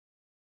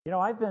You know,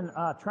 I've been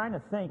trying to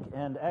think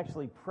and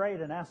actually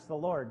prayed and asked the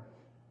Lord,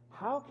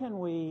 how can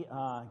we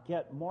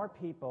get more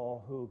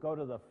people who go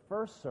to the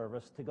first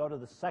service to go to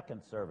the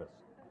second service?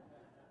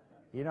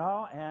 You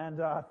know, and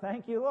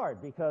thank you,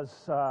 Lord,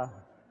 because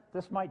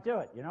this might do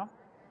it, you know.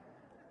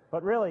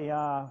 But really,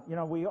 you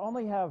know, we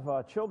only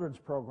have children's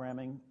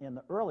programming in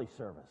the early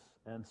service.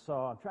 And so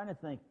I'm trying to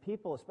think,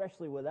 people,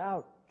 especially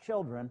without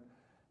children,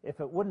 if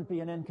it wouldn't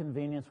be an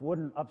inconvenience,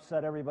 wouldn't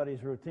upset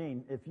everybody's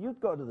routine, if you'd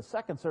go to the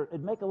second service,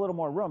 it'd make a little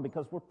more room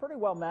because we're pretty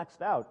well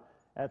maxed out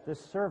at this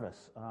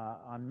service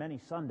on many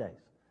Sundays.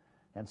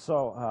 And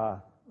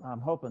so I'm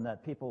hoping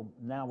that people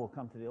now will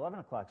come to the 11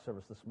 o'clock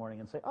service this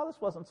morning and say, oh,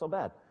 this wasn't so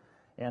bad,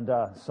 and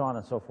so on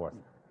and so forth.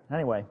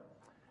 Anyway,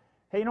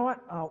 hey, you know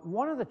what?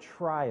 One of the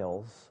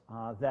trials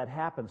that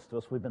happens to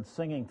us, we've been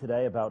singing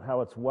today about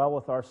how it's well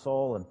with our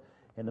soul and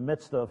in the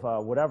midst of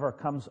whatever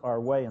comes our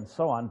way and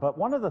so on, but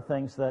one of the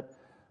things that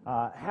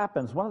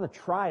happens, one of the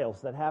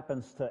trials that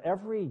happens to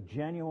every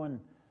genuine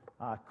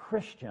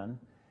Christian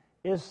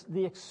is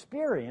the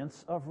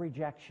experience of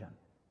rejection.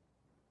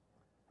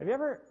 Have you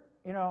ever,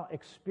 you know,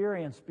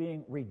 experienced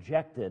being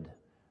rejected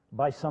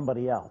by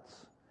somebody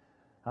else?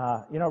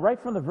 You know, right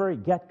from the very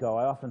get-go,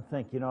 I often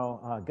think, you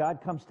know,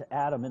 God comes to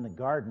Adam in the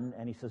garden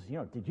and he says, you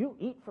know, did you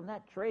eat from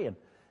that tree?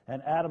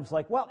 And Adam's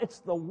like, well, it's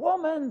the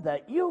woman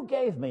that you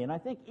gave me. And I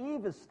think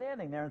Eve is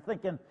standing there and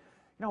thinking,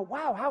 you know,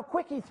 wow, how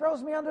quick he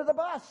throws me under the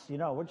bus. You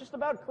know, we're just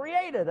about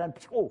created, and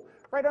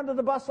right under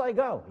the bus I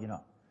go, you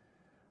know.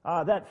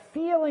 That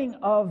feeling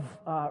of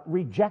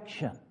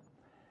rejection.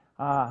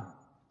 I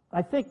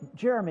think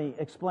Jeremy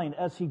explained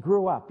as he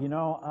grew up, you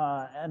know,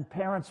 and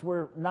parents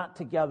were not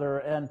together,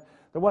 and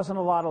there wasn't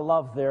a lot of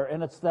love there.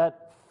 And it's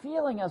that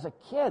feeling as a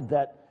kid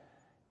that,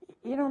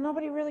 you know,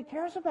 nobody really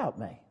cares about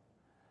me.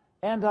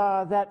 And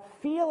that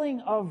feeling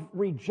of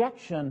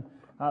rejection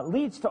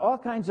leads to all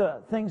kinds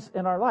of things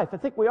in our life. I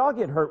think we all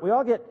get hurt. We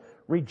all get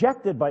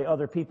rejected by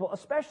other people,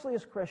 especially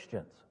as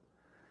Christians.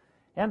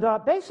 And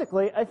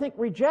basically, I think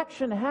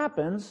rejection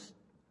happens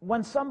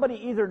when somebody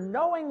either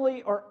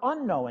knowingly or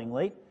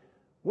unknowingly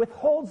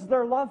withholds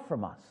their love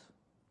from us.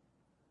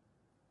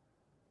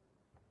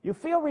 You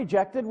feel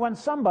rejected when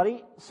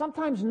somebody,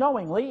 sometimes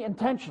knowingly,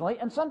 intentionally,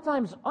 and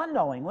sometimes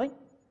unknowingly,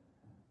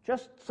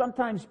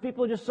 sometimes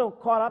people are just so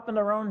caught up in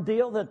their own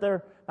deal that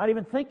they're not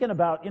even thinking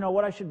about, you know,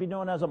 what I should be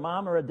doing as a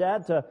mom or a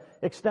dad to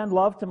extend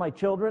love to my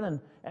children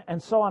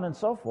and so on and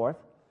so forth.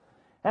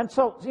 And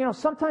so, you know,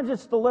 sometimes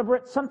it's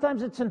deliberate,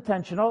 sometimes it's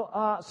intentional,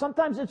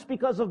 sometimes it's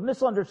because of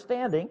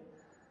misunderstanding,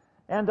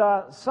 and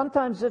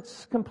sometimes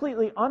it's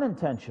completely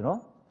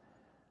unintentional.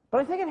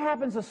 But I think it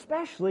happens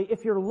especially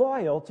if you're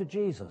loyal to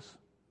Jesus.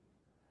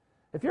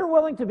 If you're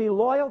willing to be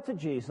loyal to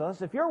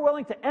Jesus, if you're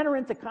willing to enter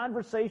into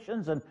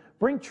conversations and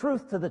bring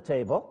truth to the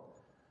table,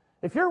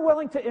 if you're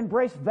willing to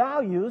embrace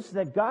values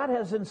that God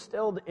has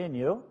instilled in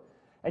you,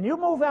 and you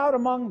move out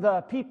among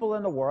the people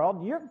in the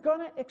world, you're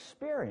going to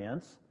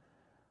experience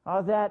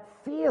that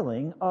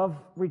feeling of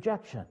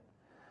rejection.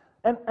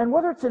 And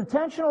whether it's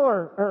intentional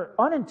or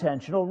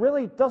unintentional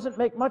really doesn't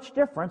make much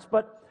difference,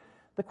 but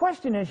the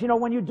question is, you know,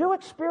 when you do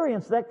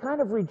experience that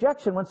kind of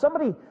rejection, when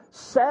somebody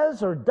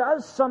says or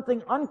does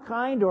something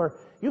unkind, or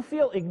you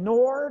feel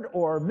ignored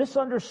or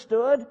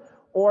misunderstood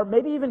or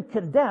maybe even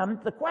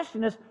condemned, the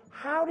question is,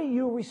 how do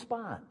you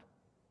respond?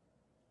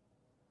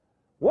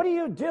 What do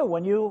you do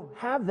when you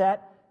have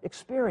that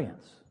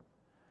experience?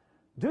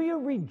 Do you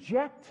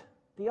reject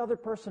the other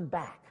person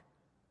back?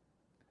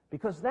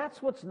 Because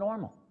that's what's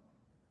normal.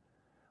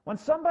 When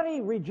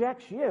somebody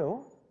rejects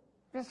you,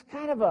 it's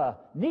kind of a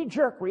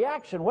knee-jerk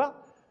reaction. Well,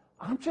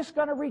 I'm just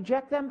going to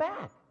reject them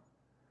back.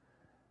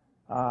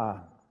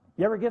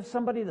 You ever give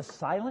somebody the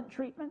silent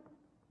treatment?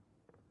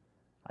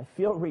 I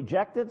feel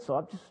rejected, so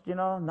I'm just, you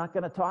know, not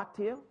going to talk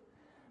to you.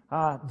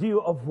 Do you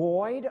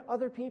avoid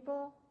other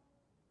people?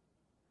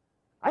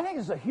 I think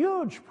it's a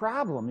huge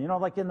problem, you know,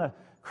 like in the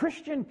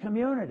Christian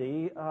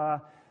community,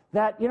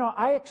 that, you know,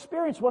 I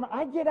experience when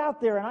I get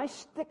out there and I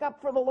stick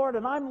up for the Lord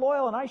and I'm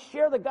loyal and I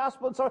share the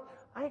gospel and so on,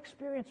 I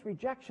experience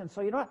rejection.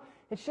 So, you know what?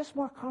 It's just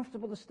more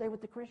comfortable to stay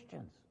with the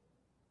Christians.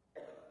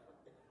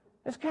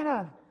 It's kind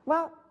of,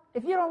 well,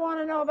 if you don't want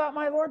to know about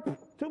my Lord,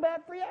 too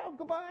bad for you.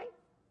 Goodbye.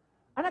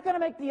 I'm not going to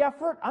make the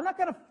effort. I'm not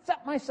going to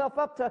set myself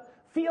up to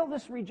feel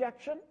this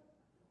rejection.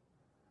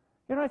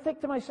 You know, I think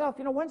to myself,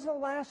 you know, when's the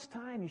last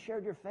time you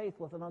shared your faith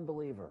with an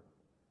unbeliever?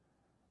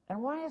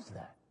 And why is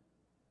that?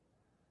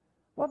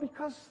 Well,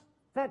 because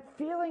that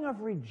feeling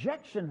of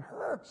rejection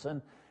hurts.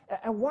 And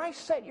why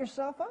set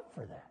yourself up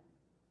for that?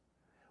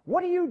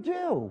 What do you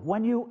do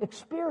when you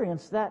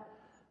experience that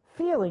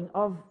feeling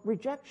of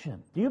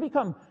rejection? Do you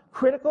become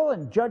critical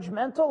and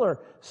judgmental,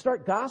 or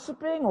start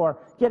gossiping, or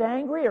get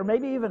angry, or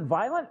maybe even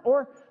violent?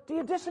 Or do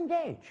you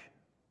disengage?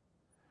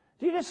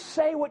 Do you just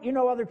say what you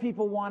know other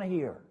people want to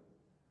hear,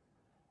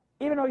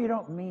 even though you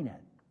don't mean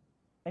it?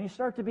 And you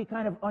start to be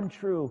kind of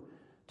untrue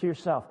to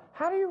yourself.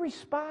 How do you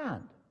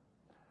respond?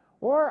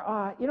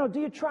 Or, you know, do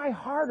you try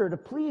harder to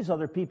please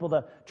other people,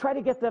 to try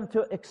to get them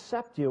to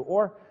accept you?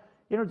 Or,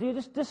 you know, do you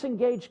just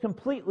disengage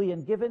completely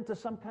and give in to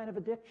some kind of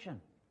addiction?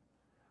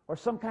 or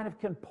some kind of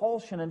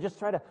compulsion and just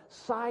try to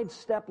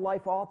sidestep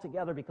life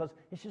altogether because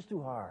it's just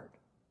too hard.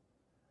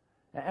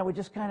 And we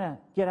just kind of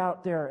get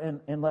out there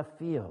in left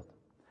field.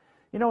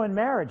 You know, in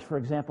marriage, for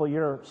example,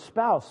 your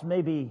spouse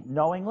maybe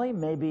knowingly,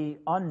 maybe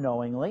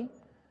unknowingly,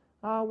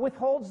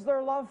 withholds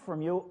their love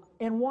from you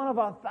in one of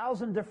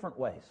 1,000 different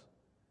ways.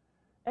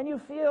 And you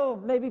feel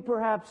maybe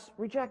perhaps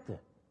rejected.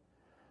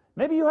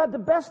 Maybe you had the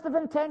best of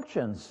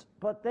intentions,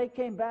 but they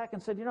came back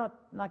and said, you know,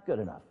 not good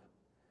enough.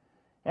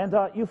 And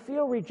you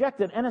feel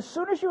rejected. And as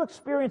soon as you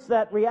experience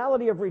that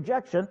reality of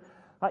rejection,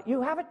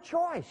 you have a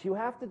choice. You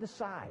have to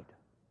decide.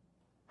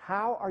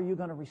 How are you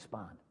going to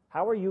respond?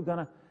 How are you going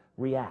to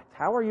react?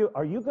 How are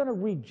you going to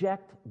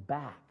reject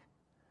back?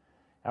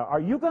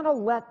 Are you going to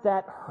let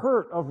that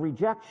hurt of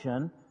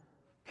rejection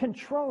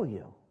control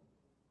you?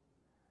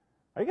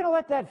 Are you going to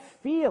let that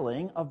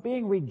feeling of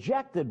being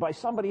rejected by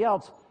somebody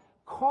else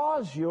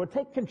cause you or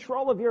take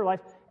control of your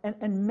life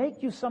and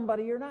make you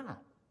somebody you're not?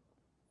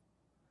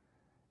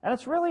 And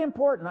it's really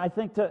important, I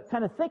think, to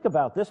kind of think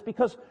about this,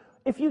 because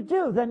if you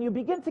do, then you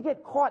begin to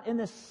get caught in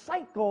this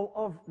cycle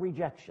of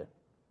rejection.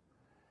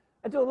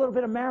 I do a little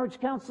bit of marriage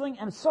counseling,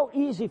 and it's so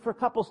easy for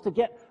couples to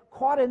get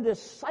caught in this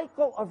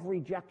cycle of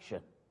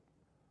rejection.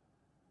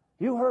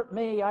 You hurt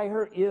me, I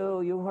hurt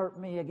you, you hurt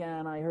me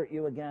again, I hurt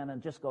you again,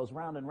 and it just goes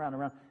round and round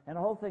and round, and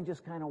the whole thing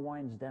just kind of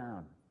winds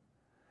down.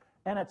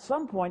 And at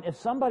some point, if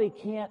somebody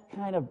can't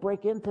kind of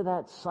break into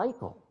that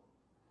cycle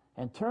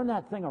and turn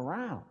that thing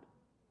around,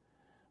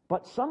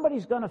 but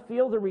somebody's going to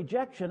feel the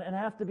rejection and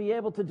have to be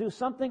able to do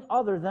something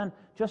other than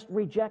just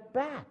reject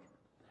back.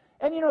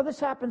 And you know, this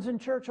happens in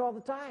church all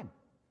the time.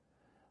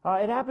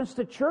 It happens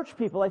to church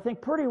people, I think,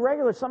 pretty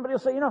regular. Somebody will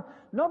say, you know,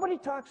 nobody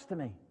talks to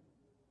me.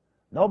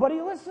 Nobody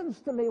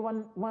listens to me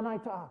when I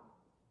talk.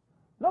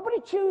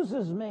 Nobody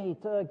chooses me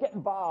to get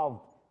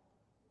involved.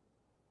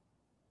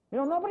 You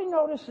know, nobody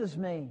notices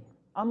me.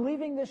 I'm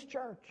leaving this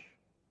church.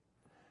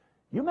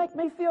 You make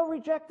me feel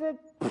rejected,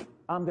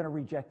 I'm going to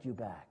reject you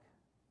back.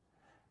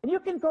 And you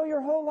can go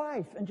your whole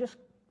life and just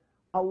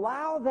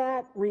allow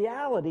that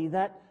reality,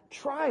 that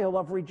trial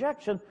of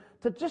rejection,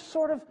 to just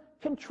sort of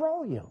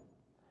control you.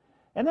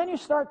 And then you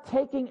start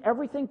taking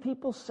everything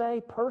people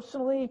say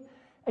personally,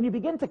 and you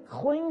begin to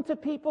cling to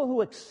people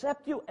who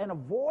accept you and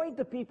avoid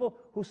the people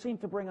who seem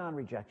to bring on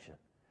rejection.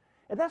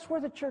 And that's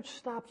where the church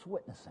stops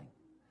witnessing.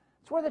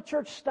 It's where the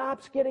church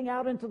stops getting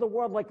out into the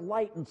world like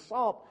light and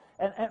salt,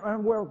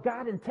 and where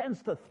God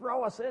intends to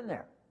throw us in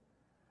there.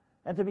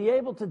 And to be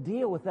able to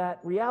deal with that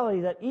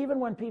reality that even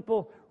when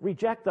people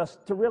reject us,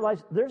 to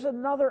realize there's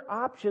another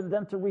option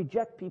than to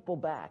reject people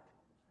back.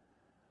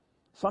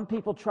 Some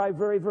people try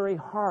very, very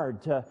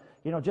hard to,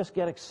 just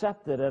get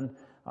accepted, and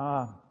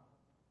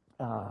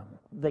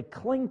they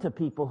cling to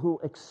people who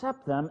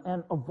accept them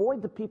and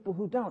avoid the people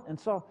who don't. And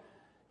so,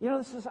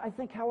 this is, I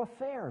think, how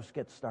affairs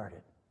get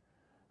started.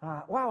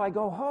 Wow, I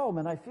go home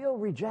and I feel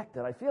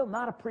rejected. I feel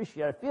not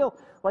appreciated. I feel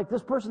like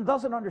this person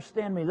doesn't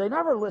understand me. They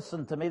never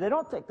listen to me. They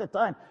don't take the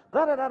time.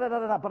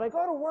 Da-da-da-da-da-da. But I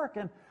go to work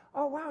and,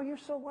 oh, wow, you're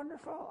so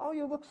wonderful. Oh,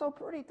 you look so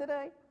pretty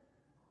today.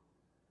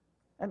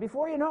 And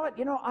before you know it,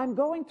 I'm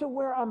going to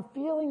where I'm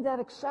feeling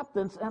that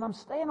acceptance, and I'm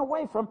staying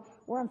away from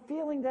where I'm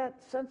feeling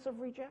that sense of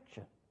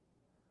rejection,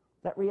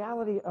 that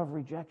reality of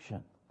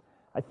rejection.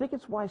 I think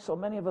it's why so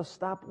many of us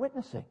stop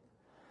witnessing.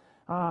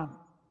 Some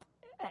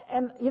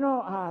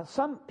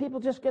people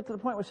just get to the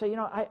point where they say,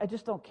 I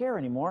just don't care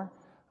anymore,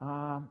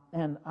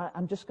 and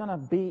I'm just going to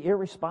be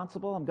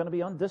irresponsible, I'm going to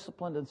be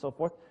undisciplined and so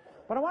forth.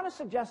 But I want to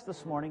suggest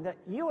this morning that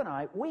you and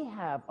I, we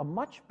have a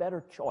much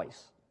better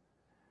choice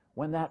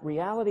when that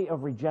reality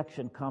of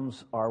rejection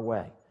comes our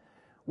way.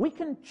 We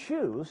can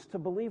choose to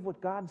believe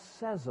what God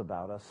says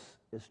about us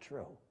is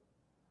true,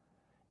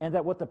 and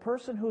that what the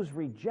person who's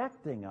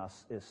rejecting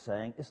us is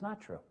saying is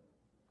not true.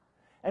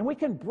 And we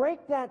can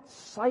break that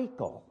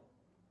cycle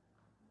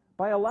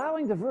by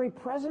allowing the very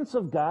presence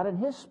of God and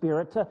His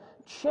Spirit to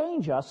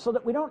change us so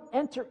that we don't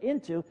enter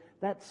into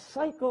that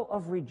cycle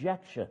of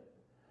rejection.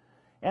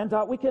 And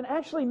we can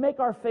actually make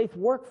our faith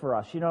work for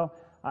us.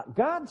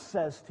 God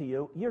says to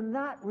you, you're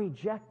not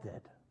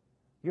rejected.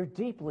 You're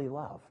deeply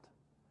loved.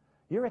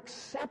 You're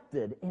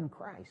accepted in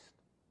Christ.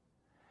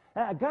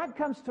 God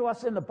comes to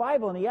us in the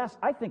Bible and He asks,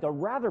 I think, a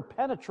rather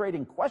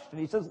penetrating question.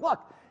 He says, look,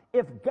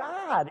 if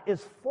God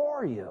is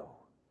for you,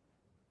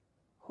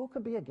 who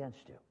could be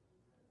against you?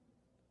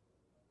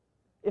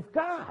 If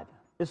God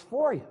is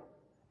for you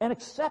and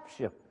accepts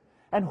you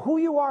and who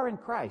you are in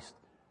Christ,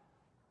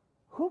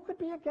 who could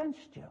be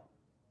against you?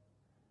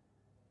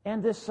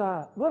 And this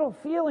little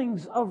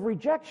feelings of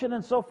rejection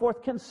and so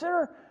forth,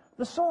 consider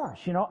the source,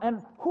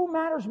 and who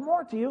matters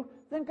more to you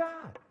than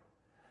God?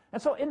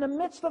 And so in the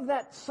midst of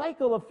that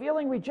cycle of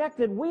feeling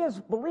rejected, we as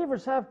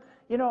believers have,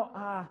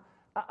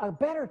 a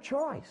better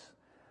choice.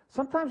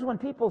 Sometimes when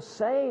people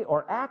say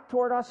or act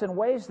toward us in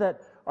ways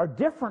that are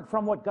different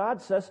from what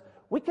God says,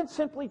 we can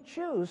simply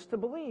choose to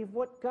believe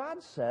what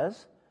God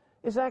says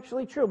is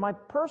actually true. In my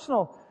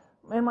personal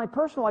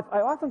life,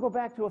 I often go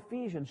back to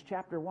Ephesians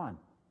chapter 1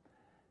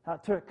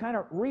 to kind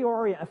of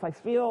reorient. If I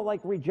feel like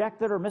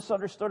rejected or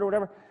misunderstood or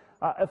whatever,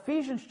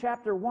 Ephesians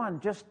chapter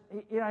 1, just,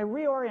 I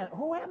reorient.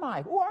 Who am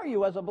I? Who are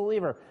you as a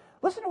believer?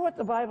 Listen to what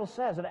the Bible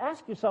says and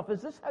ask yourself,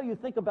 is this how you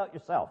think about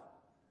yourself?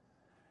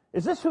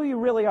 Is this who you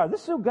really are?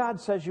 This is who God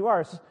says you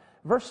are.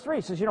 Verse 3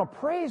 says,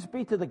 praise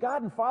be to the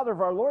God and Father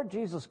of our Lord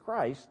Jesus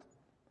Christ,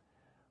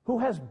 who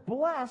has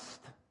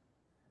blessed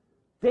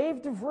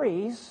Dave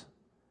DeVries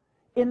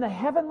in the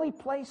heavenly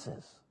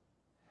places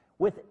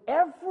with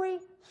every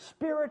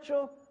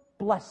spiritual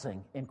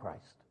blessing in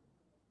Christ.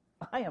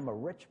 I am a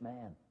rich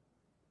man.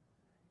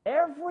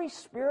 Every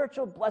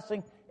spiritual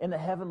blessing in the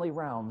heavenly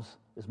realms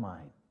is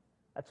mine.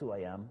 That's who I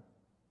am.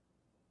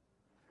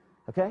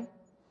 Okay?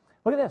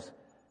 Look at this.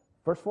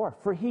 Verse 4.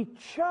 For he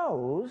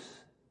chose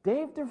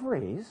Dave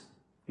DeVries,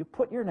 you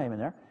put your name in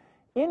there,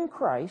 in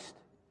Christ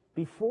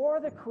before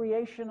the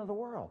creation of the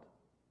world.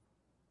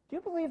 Do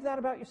you believe that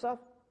about yourself?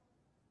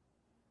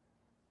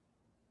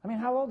 I mean,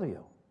 how old are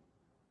you?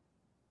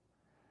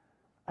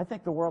 I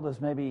think the world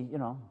is maybe,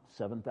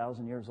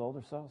 7,000 years old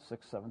or so,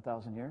 6,000,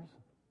 7,000 years.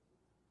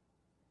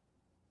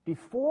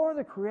 Before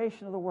the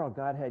creation of the world,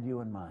 God had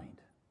you in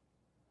mind.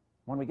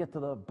 When we get to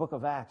the book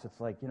of Acts, it's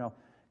like,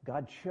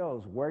 God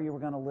chose where you were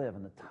going to live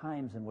and the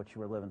times in which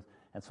you were living.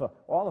 And so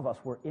all of us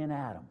were in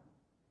Adam.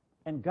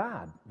 And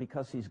God,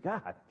 because he's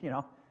God,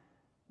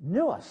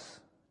 knew us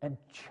and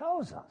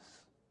chose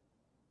us.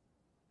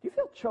 Do you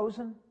feel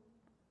chosen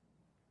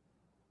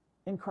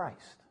in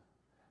Christ?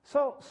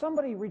 So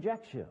somebody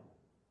rejects you.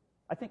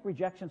 I think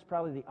rejection is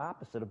probably the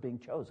opposite of being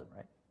chosen,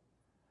 right?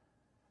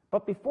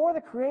 But before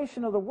the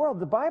creation of the world,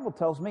 the Bible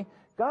tells me,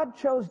 God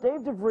chose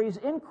Dave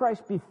DeVries in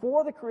Christ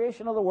before the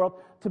creation of the world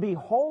to be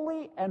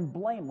holy and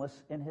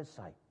blameless in his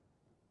sight.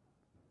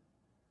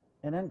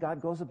 And then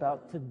God goes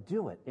about to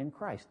do it in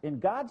Christ. In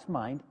God's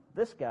mind,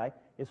 this guy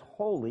is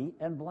holy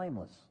and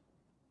blameless.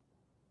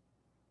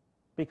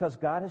 Because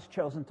God has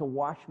chosen to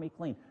wash me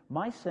clean.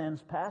 My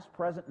sins, past,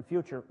 present, and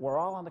future, were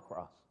all on the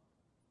cross.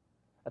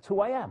 That's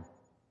who I am.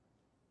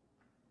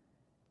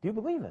 Do you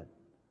believe it?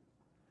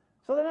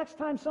 So the next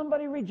time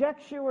somebody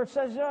rejects you or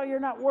says, oh, you're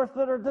not worth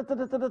it, or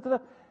da-da-da-da-da-da.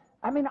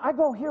 I mean, I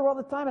go here all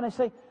the time and I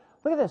say,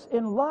 look at this.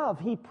 In love,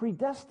 he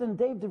predestined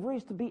Dave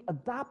DeVries to be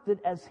adopted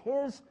as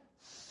his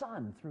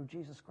son through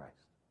Jesus Christ.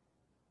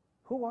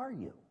 Who are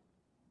you?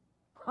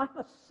 I'm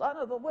a son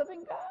of the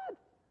living God.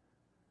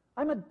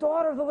 I'm a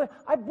daughter of the living.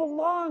 I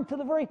belong to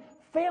the very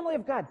family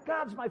of God.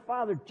 God's my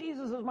father.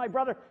 Jesus is my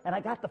brother. And I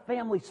got the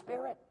family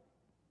spirit.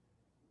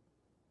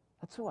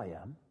 That's who I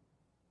am.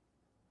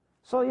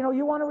 So,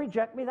 you want to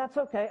reject me, that's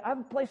okay. I have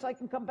a place I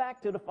can come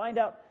back to find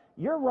out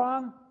you're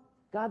wrong,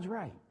 God's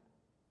right.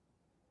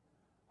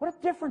 What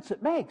a difference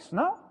it makes,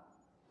 no?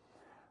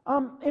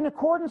 In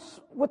accordance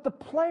with the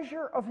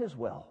pleasure of his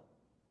will.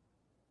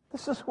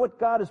 This is what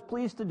God is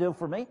pleased to do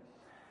for me.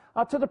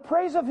 To the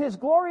praise of his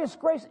glorious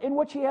grace in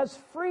which he has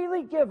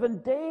freely given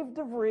Dave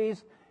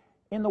DeVries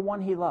in the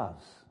one he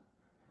loves.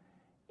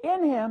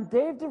 In him,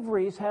 Dave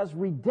DeVries has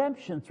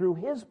redemption through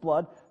his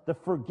blood, the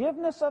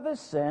forgiveness of his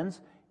sins,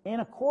 in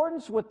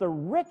accordance with the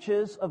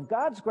riches of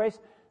God's grace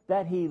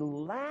that he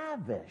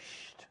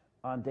lavished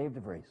on Dave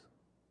DeVries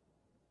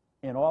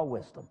in all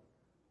wisdom.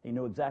 He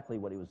knew exactly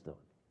what he was doing.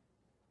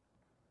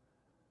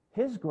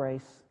 His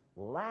grace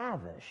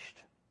lavished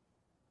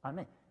on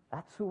me.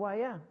 That's who I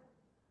am.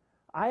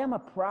 I am a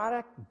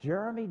product,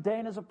 Jeremy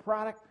Dane is a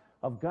product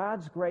of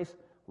God's grace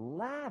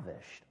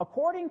lavished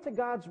according to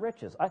God's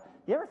riches.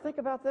 You ever think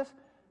about this?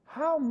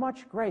 How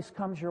much grace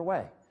comes your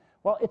way?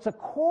 Well, it's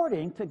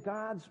according to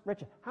God's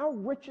riches. How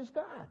rich is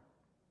God?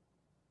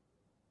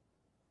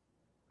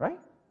 Right?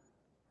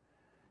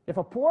 If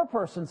a poor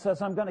person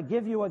says, I'm going to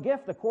give you a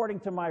gift according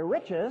to my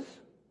riches,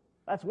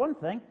 that's one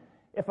thing.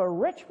 If a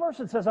rich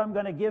person says, I'm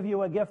going to give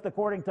you a gift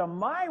according to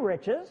my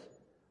riches,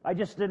 I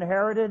just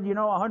inherited,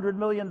 $100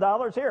 million.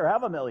 Here,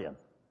 have $1 million.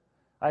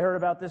 I heard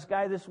about this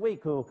guy this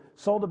week who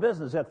sold a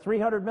business at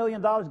 $300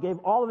 million, gave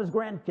all of his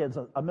grandkids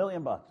 $1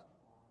 million.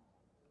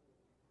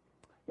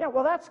 Yeah,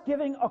 well, that's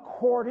giving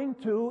according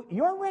to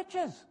your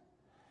riches.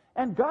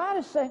 And God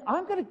is saying,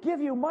 I'm going to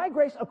give you my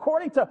grace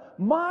according to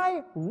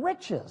my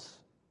riches.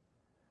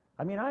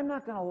 I mean, I'm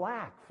not going to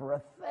lack for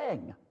a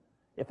thing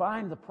if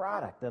I'm the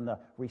product and the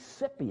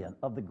recipient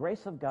of the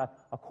grace of God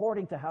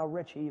according to how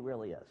rich he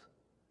really is.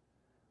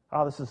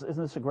 Oh, isn't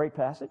this a great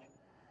passage?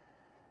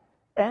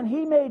 And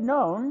he made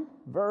known,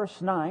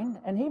 verse 9,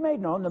 and he made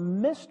known the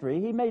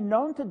mystery, he made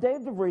known to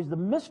Dave DeVries the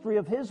mystery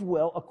of his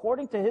will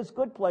according to his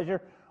good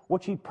pleasure,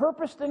 which he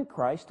purposed in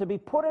Christ to be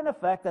put in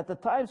effect at the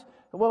times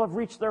that will have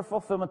reached their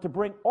fulfillment, to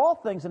bring all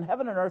things in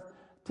heaven and earth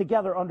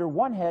together under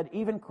one head,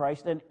 even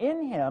Christ. And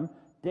in him,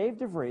 Dave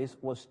DeVries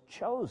was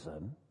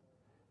chosen,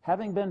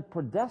 having been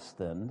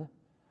predestined,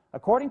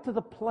 according to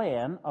the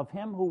plan of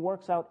him who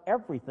works out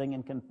everything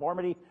in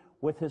conformity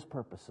with his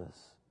purposes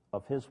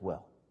of his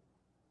will.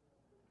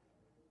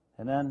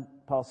 And then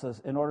Paul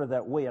says, in order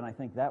that we, and I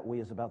think that we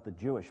is about the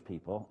Jewish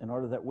people, in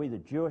order that we, the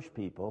Jewish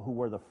people, who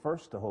were the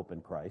first to hope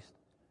in Christ,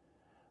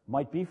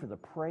 might be for the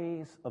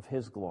praise of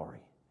his glory.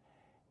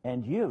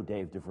 And you,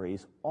 Dave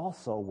DeVries,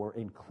 also were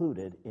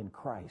included in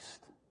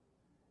Christ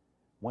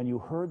when you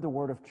heard the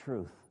word of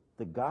truth,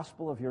 the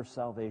gospel of your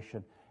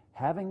salvation,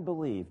 having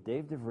believed,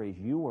 Dave DeVries,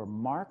 you were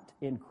marked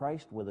in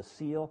Christ with a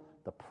seal,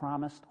 the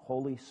promised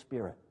Holy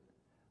Spirit,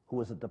 who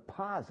is a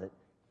deposit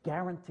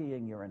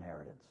guaranteeing your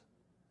inheritance.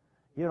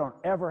 You don't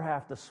ever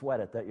have to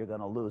sweat it that you're going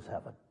to lose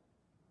heaven.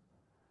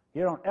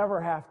 You don't ever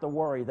have to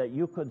worry that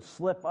you could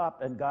slip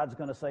up and God's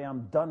going to say,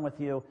 I'm done with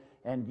you,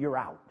 and you're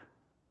out.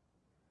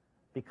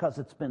 Because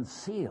it's been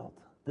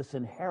sealed, this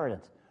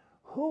inheritance.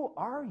 Who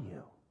are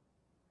you?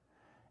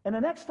 And the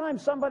next time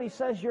somebody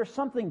says you're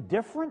something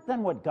different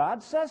than what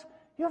God says,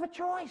 you have a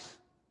choice.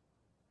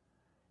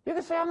 You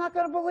can say, I'm not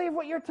going to believe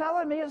what you're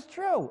telling me is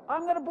true.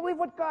 I'm going to believe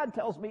what God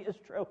tells me is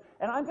true.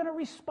 And I'm going to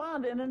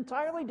respond in an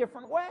entirely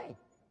different way.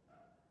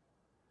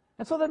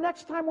 And so the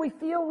next time we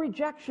feel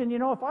rejection,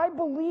 if I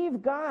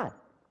believe God,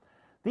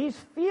 these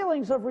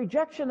feelings of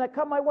rejection that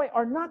come my way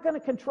are not going to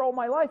control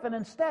my life, and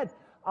instead,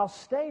 I'll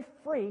stay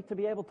free to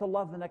be able to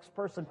love the next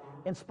person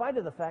in spite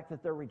of the fact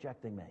that they're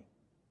rejecting me.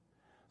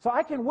 So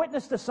I can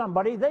witness to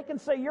somebody, they can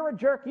say, you're a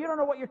jerk, you don't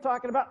know what you're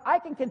talking about. I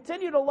can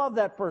continue to love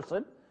that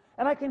person,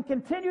 and I can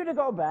continue to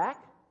go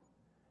back,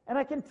 and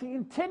I can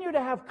continue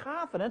to have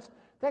confidence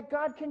that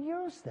God can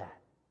use that.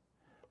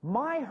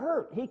 My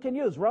hurt, he can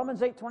use.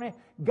 Romans 8:28.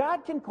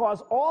 God can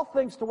cause all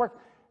things to work.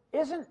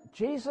 Isn't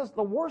Jesus,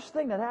 the worst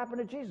thing that happened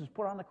to Jesus,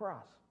 put on the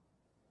cross?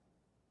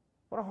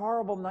 What a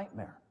horrible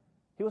nightmare.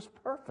 He was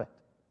perfect,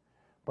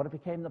 but it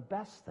became the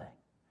best thing.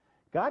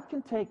 God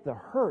can take the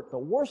hurt, the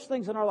worst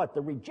things in our life,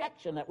 the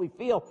rejection that we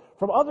feel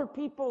from other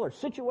people or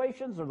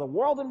situations or the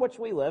world in which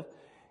we live,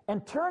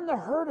 and turn the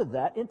hurt of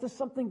that into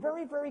something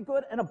very, very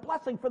good and a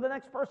blessing for the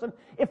next person,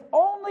 if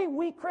only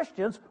we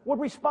Christians would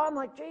respond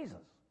like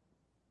Jesus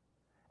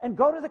and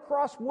go to the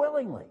cross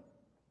willingly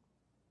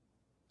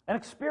and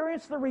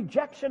experience the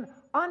rejection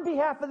on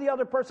behalf of the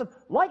other person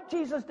like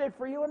Jesus did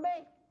for you and me,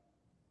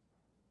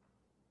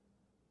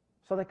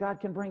 so that God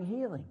can bring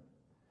healing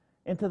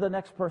into the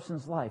next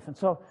person's life. And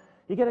so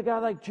you get a guy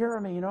like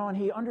Jeremy, and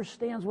he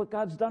understands what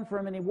God's done for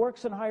him, and he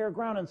works in higher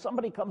ground, and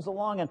somebody comes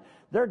along, and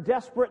they're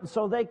desperate, and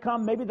so they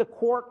come. Maybe the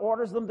court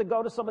orders them to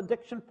go to some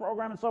addiction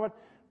program and so on,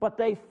 but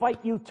they fight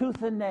you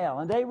tooth and nail,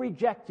 and they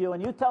reject you,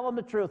 and you tell them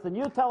the truth, and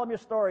you tell them your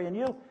story,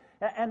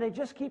 and they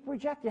just keep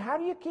rejecting you. How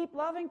do you keep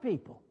loving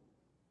people?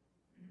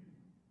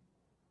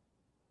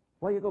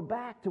 Well, you go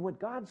back to what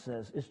God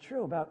says is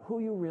true about who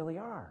you really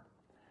are.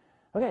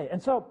 Okay,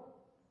 and so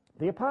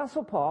the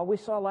Apostle Paul, we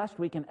saw last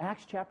week in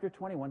Acts chapter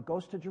 21,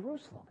 goes to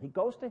Jerusalem. He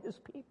goes to his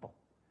people.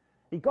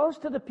 He goes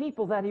to the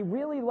people that he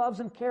really loves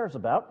and cares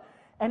about,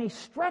 and he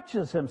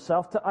stretches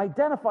himself to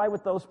identify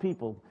with those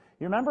people.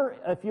 You remember,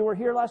 if you were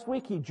here last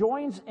week, he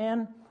joins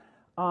in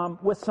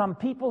with some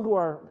people who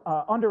are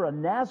under a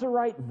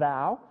Nazirite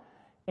vow,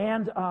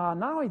 and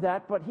not only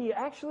that, but he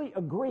actually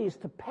agrees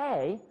to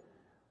pay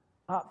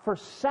for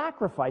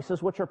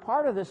sacrifices, which are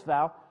part of this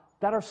vow,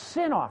 that are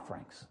sin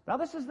offerings. Now,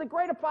 this is the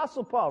great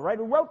Apostle Paul, right,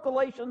 who wrote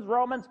Galatians,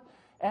 Romans,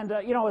 and,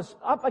 is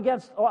up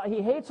against,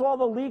 he hates all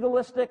the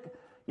legalistic,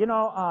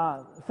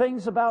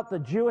 things about the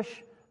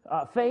Jewish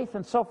faith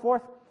and so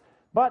forth.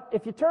 But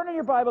if you turn in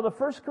your Bible to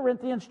 1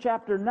 Corinthians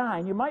chapter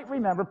 9, you might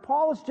remember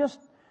Paul is just,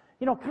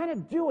 kind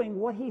of doing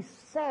what he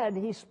said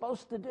he's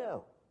supposed to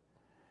do.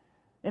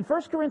 In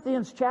 1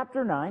 Corinthians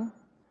chapter 9,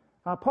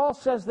 Paul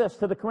says this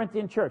to the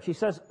Corinthian church. He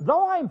says,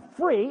 though I'm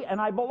free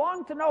and I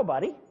belong to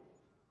nobody,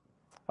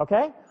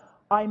 okay,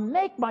 I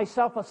make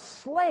myself a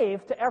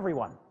slave to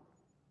everyone.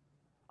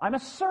 I'm a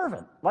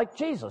servant, like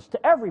Jesus,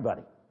 to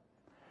everybody.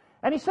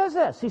 And he says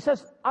this, he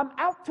says, I'm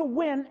out to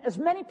win as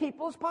many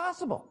people as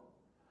possible.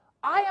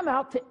 I am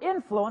out to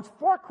influence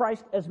for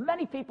Christ as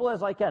many people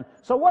as I can.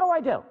 So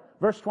what do?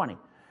 Verse 20.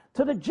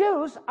 To the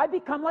Jews, I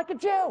become like a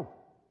Jew,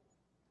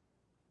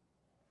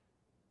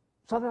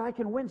 so that I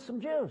can win some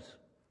Jews.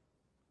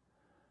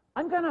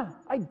 I'm going to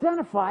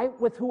identify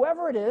with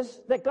whoever it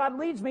is that God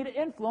leads me to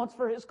influence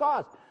for his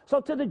cause.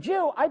 So to the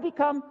Jew, I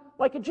become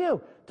like a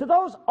Jew. To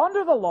those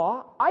under the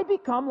law, I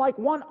become like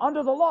one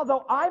under the law,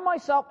 though I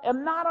myself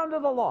am not under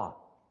the law,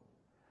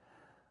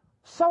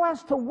 so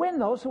as to win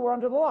those who are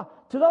under the law.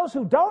 To those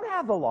who don't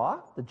have the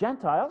law, the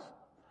Gentiles,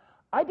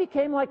 I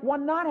became like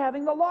one not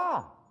having the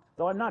law.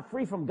 Though I'm not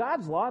free from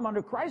God's law, I'm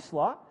under Christ's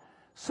law,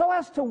 so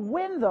as to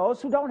win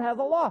those who don't have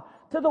the law.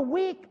 To the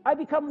weak, I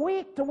become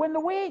weak to win the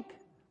weak.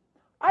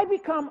 I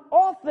become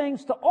all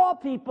things to all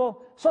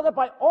people, so that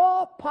by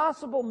all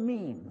possible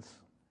means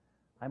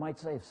I might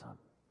save some.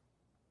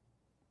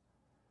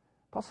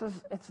 Paul says,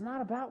 it's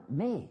not about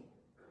me.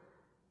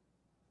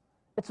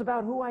 It's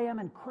about who I am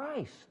in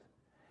Christ,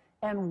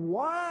 and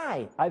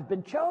why I've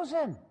been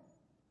chosen,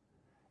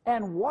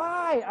 and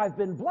why I've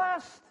been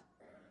blessed,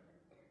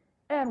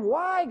 and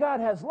why God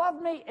has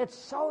loved me. It's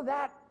so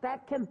that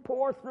that can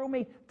pour through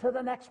me to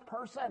the next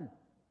person.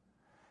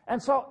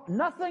 And so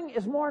nothing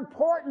is more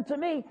important to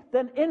me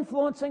than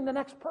influencing the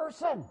next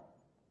person.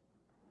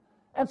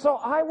 And so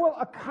I will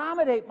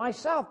accommodate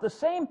myself. The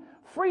same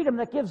freedom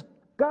that gives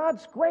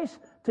God's grace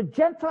to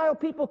Gentile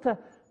people to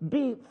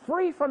be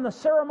free from the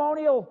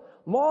ceremonial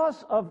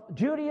laws of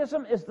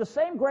Judaism is the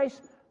same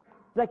grace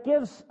that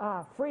gives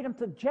freedom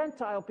to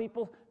Gentile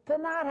people to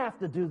not have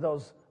to do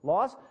those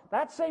laws.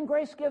 That same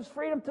grace gives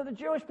freedom to the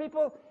Jewish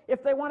people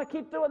if they want to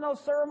keep doing those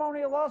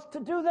ceremonial laws to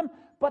do them,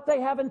 but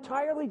they have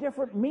entirely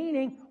different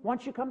meaning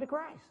once you come to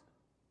Christ.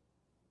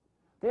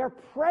 They are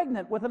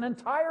pregnant with an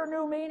entire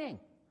new meaning.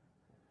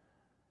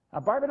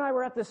 Barb and I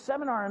were at this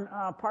seminar,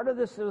 and part of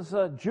this is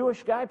a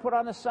Jewish guy put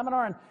on this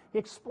seminar, and he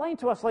explained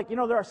to us,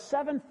 there are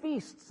 7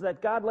 feasts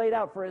that God laid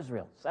out for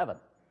Israel. 7.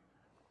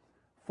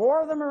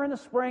 4 of them are in the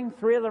spring,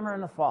 3 of them are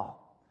in the fall.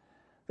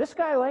 This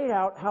guy laid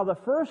out how the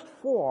first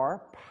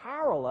 4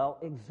 parallel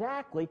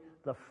exactly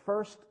the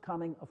first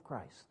coming of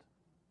Christ.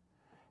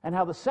 And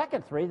how the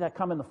second 3 that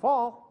come in the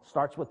fall,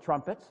 starts with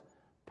trumpets,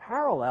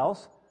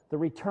 parallels the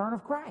return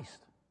of Christ.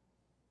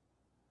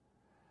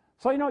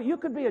 So, you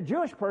could be a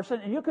Jewish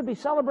person and you could be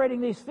celebrating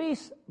these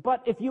feasts,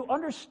 but if you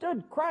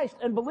understood Christ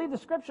and believed the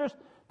Scriptures,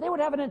 they would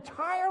have an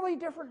entirely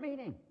different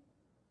meaning.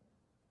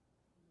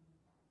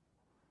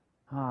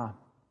 I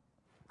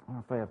don't know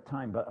if I have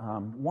time, but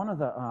one of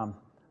the,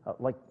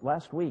 like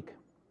last week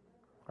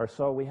or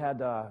so, we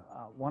had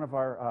one of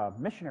our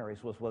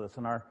missionaries was with us,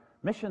 and our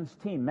missions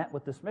team met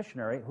with this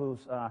missionary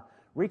who's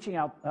reaching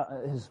out,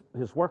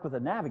 his work with the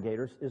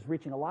Navigators is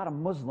reaching a lot of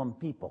Muslim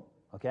people,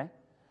 okay?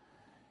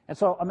 And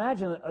so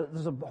imagine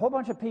there's a whole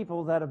bunch of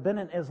people that have been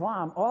in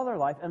Islam all their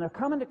life, and they're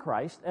coming to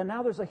Christ, and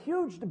now there's a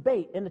huge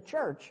debate in the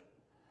church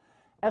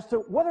as to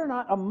whether or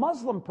not a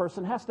Muslim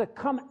person has to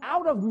come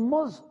out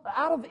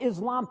of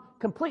Islam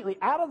completely,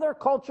 out of their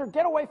culture,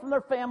 get away from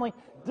their family,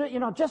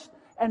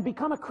 and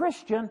become a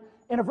Christian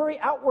in a very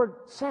outward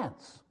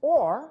sense.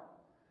 Or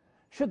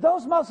should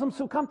those Muslims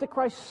who come to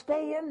Christ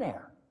stay in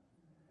there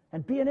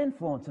and be an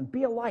influence and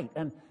be a light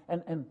and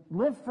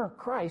live for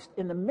Christ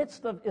in the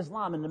midst of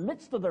Islam, in the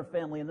midst of their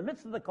family, in the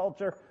midst of the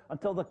culture,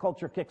 until the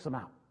culture kicks them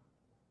out?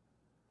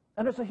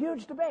 And there's a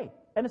huge debate.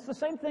 And it's the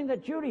same thing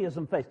that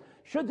Judaism faced.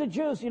 Should the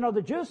Jews,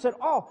 the Jews said,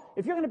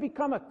 if you're going to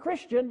become a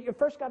Christian, you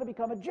first got to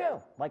become a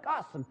Jew, like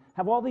us, and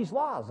have all these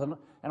laws and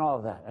all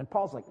of that. And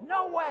Paul's like,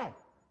 no way.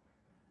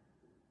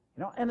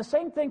 And the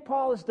same thing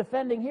Paul is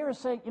defending here is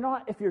saying,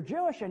 if you're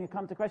Jewish and you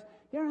come to Christ,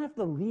 you don't have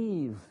to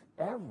leave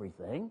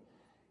everything.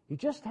 You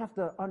just have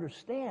to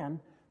understand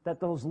that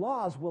those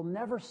laws will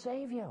never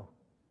save you.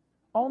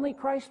 Only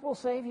Christ will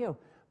save you.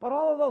 But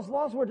all of those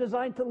laws were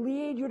designed to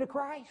lead you to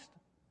Christ.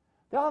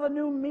 They all have a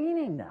new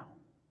meaning now.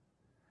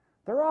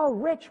 They're all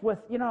rich with,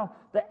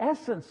 the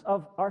essence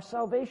of our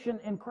salvation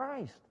in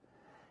Christ.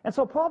 And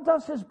so Paul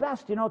does his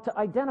best, to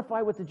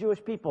identify with the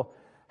Jewish people.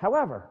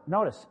 However,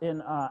 notice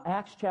in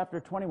Acts chapter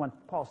 21,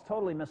 Paul's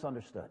totally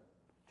misunderstood,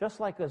 just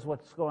like as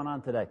what's going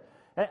on today.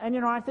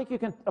 And I think you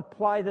can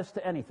apply this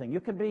to anything. You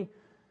can be,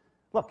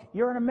 look,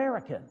 you're an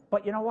American,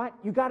 but you know what?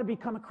 You got to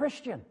become a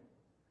Christian.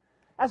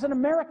 As an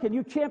American,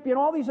 you champion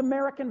all these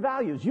American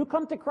values. You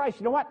come to Christ,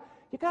 you know what?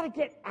 You got to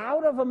get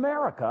out of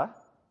America.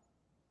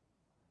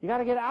 You got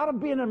to get out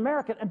of being an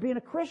American and being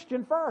a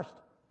Christian first.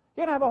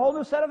 You're going to have a whole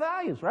new set of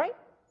values, right?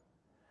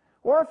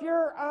 Or if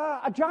you're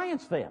a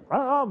Giants fan,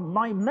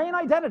 my main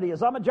identity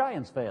is I'm a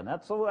Giants fan.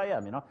 That's who I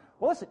am,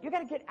 Well, listen, you got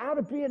to get out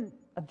of being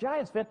a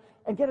Giants fan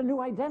and get a new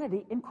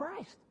identity in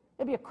Christ.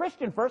 You'll be a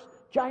Christian first,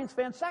 Giants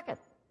fan second.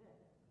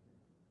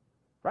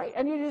 Right?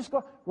 And you just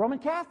go Roman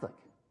Catholic.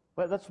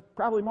 But that's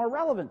probably more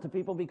relevant to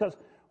people because,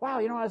 wow,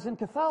 I was in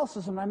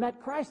Catholicism and I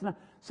met Christ. And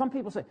some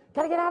people say,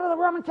 got to get out of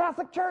the Roman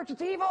Catholic Church.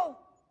 It's evil.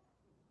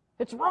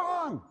 It's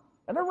wrong.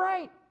 And they're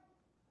right.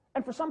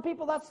 And for some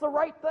people, that's the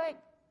right thing.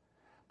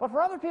 But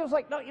for other people, it's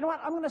like, no, you know what?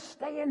 I'm going to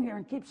stay in here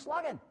and keep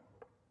slugging.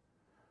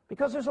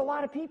 Because there's a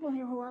lot of people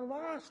here who are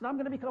lost. And I'm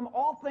going to become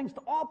all things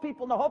to all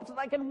people in the hopes that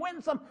I can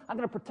win some. I'm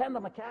going to pretend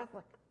I'm a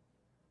Catholic.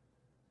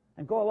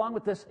 And go along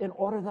with this in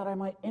order that I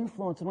might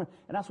influence and win.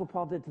 And that's what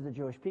Paul did to the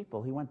Jewish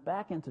people. He went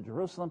back into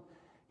Jerusalem.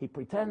 He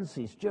pretends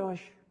he's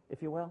Jewish,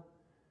 if you will.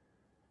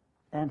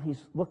 And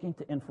he's looking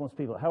to influence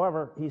people.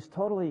 However, he's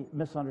totally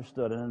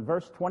misunderstood. And in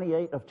verse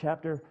 28 of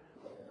chapter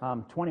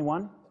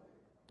 21,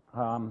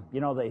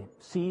 they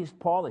seized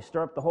Paul. They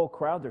stir up the whole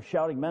crowd. They're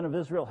shouting, "Men of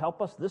Israel,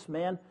 help us. This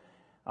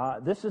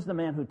is the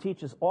man who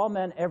teaches all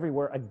men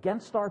everywhere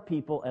against our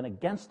people and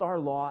against our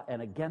law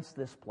and against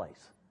this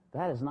place."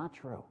 That is not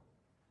true.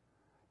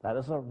 That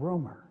is a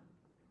rumor.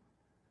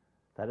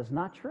 That is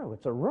not true.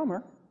 It's a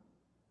rumor.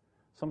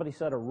 Somebody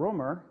said a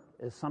rumor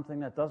is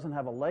something that doesn't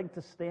have a leg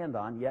to stand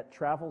on, yet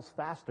travels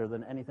faster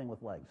than anything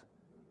with legs.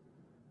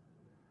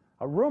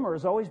 A rumor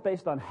is always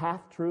based on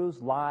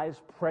half-truths,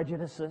 lies,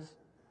 prejudices.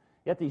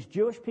 Yet these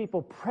Jewish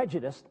people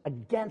prejudiced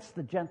against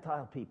the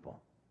Gentile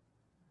people.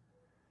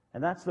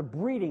 And that's the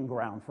breeding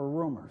ground for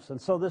rumors.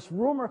 And so this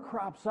rumor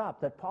crops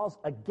up that Paul's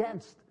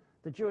against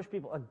the Jewish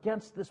people,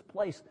 against this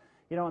place,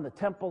 in the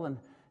temple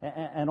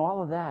and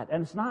all of that.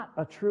 And it's not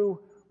a true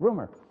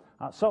rumor.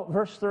 So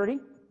verse 30,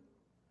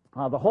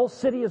 the whole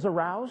city is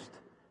aroused.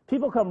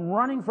 People come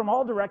running from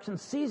all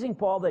directions, seizing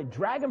Paul. They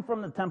drag him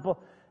from the temple,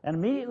 and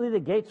immediately the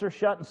gates are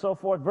shut and so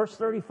forth. Verse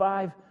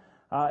 35,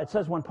 it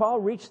says, when Paul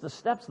reached the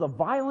steps, the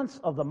violence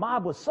of the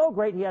mob was so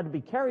great he had to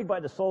be carried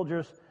by the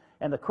soldiers,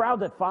 and the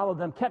crowd that followed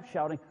them kept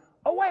shouting,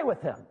 "Away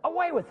with him!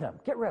 Away with him!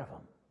 Get rid of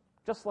him!"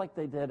 Just like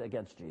they did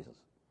against Jesus.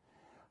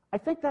 I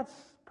think that's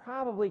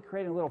probably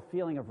creating a little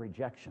feeling of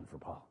rejection for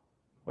Paul.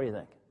 What do you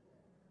think?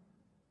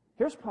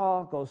 Here's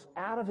Paul goes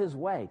out of his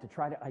way to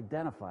try to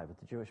identify with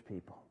the Jewish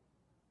people.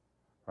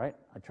 Right?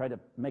 I tried to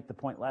make the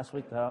point last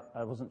week that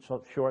I wasn't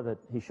so sure that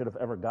he should have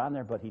ever gone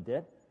there, but he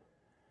did.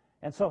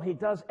 And so he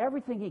does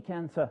everything he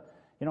can to,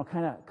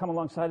 kind of come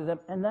alongside of them,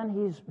 and then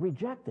he's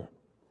rejected.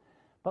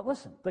 But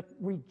listen, the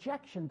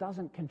rejection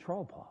doesn't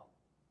control Paul.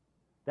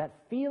 That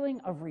feeling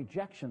of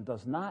rejection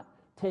does not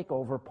take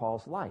over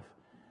Paul's life.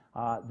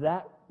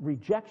 That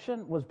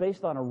rejection was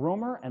based on a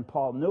rumor, and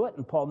Paul knew it,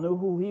 and Paul knew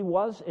who he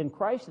was in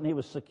Christ, and he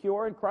was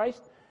secure in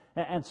Christ,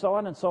 and so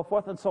on and so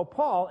forth. And so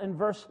Paul, in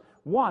verse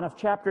 1 of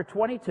chapter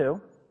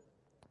 22,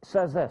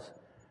 says this.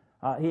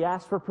 He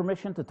asked for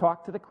permission to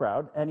talk to the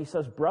crowd, and he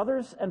says,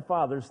 "Brothers and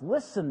fathers,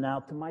 listen now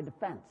to my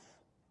defense."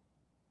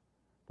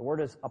 The word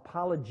is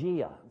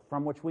apologia,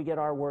 from which we get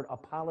our word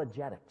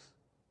apologetics.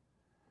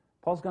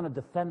 Paul's going to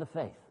defend the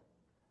faith.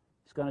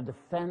 He's going to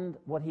defend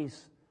what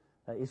he's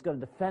going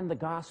to defend the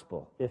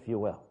gospel, if you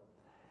will.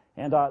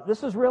 And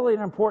this is really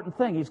an important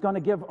thing. He's going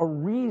to give a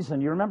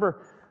reason. You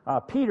remember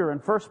Peter in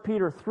 1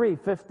 Peter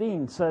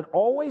 3:15 said,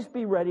 "Always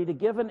be ready to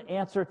give an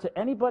answer to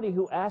anybody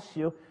who asks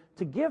you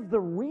to give the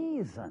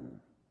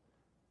reason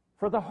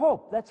for the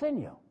hope that's in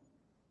you."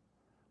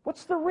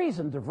 What's the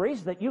reason,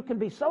 DeVries, that you can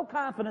be so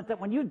confident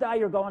that when you die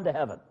you're going to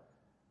heaven?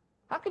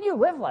 How can you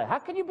live like? How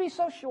can you be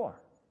so sure?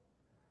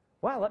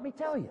 Well, let me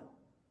tell you.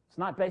 It's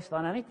not based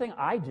on anything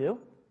I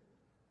do.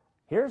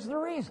 Here's the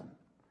reason.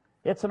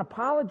 It's an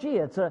apology.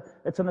 It's a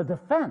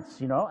defense,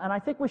 and I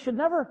think we should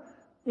never,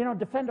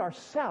 defend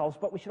ourselves,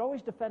 but we should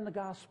always defend the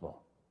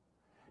gospel.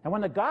 And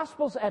when the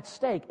gospel's at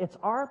stake, it's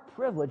our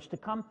privilege to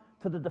come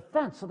to the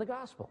defense of the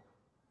gospel.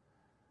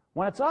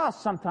 When it's us,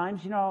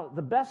 sometimes,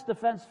 the best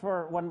defense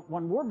for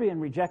when we're being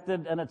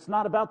rejected and it's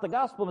not about the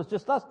gospel and it's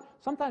just us,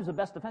 sometimes the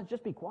best defense is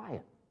just be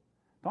quiet.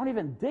 Don't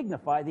even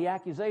dignify the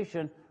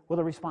accusation with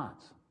a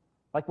response.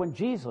 Like when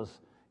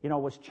Jesus,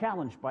 was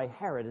challenged by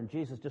Herod and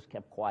Jesus just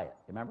kept quiet.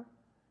 Remember?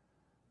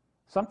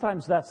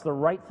 Sometimes that's the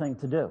right thing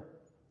to do,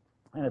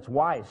 and it's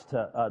wise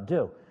to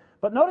do.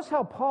 But notice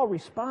how Paul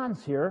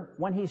responds here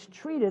when he's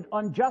treated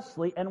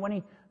unjustly and when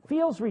he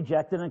feels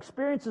rejected and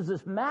experiences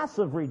this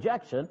massive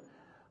rejection.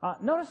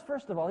 Notice,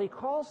 first of all, he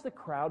calls the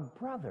crowd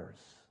brothers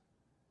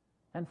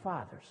and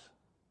fathers.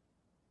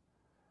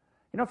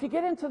 If you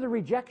get into the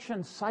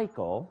rejection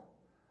cycle,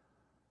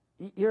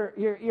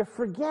 you're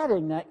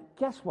forgetting that,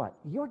 guess what?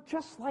 You're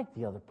just like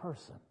the other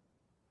person.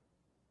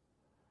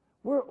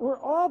 We're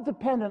all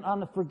dependent on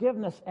the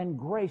forgiveness and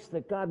grace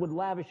that God would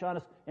lavish on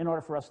us in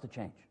order for us to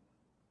change.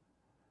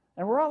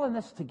 And we're all in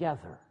this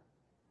together.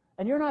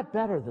 And you're not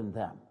better than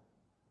them.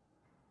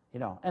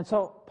 And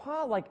so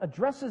Paul,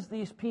 addresses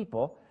these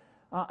people,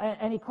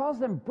 and he calls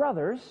them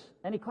brothers,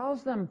 and he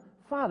calls them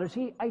fathers.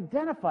 He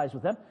identifies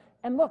with them.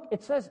 And look,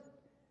 it says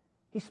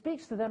he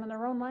speaks to them in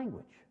their own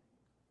language.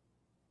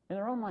 In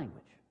their own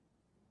language.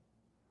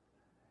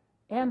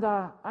 And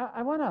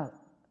I want to,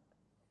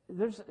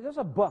 there's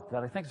a book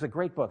that I think is a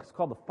great book. It's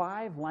called The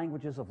 5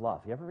 Languages of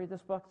Love. You ever read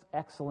this book? It's an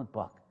excellent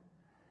book.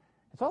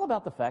 It's all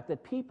about the fact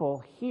that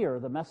people hear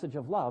the message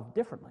of love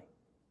differently.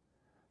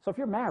 So if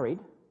you're married,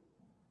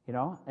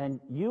 and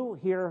you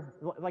hear,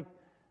 like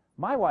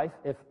my wife,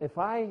 if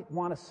I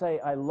want to say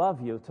I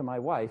love you to my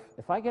wife,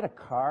 if I get a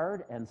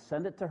card and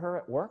send it to her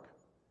at work,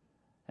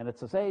 and it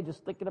says, "Hey,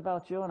 just thinking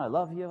about you, and I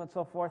love you," and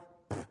so forth,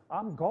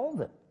 I'm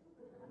golden.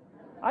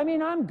 I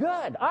mean, I'm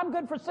good. I'm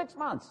good for 6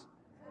 months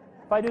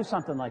if I do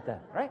something like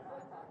that, right?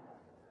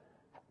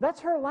 That's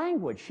her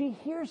language. She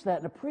hears that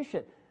and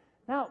appreciates it.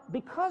 Now,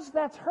 because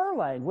that's her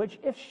language,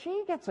 if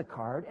she gets a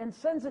card and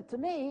sends it to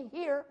me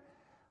here,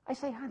 I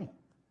say, "Honey,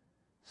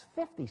 it's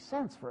 50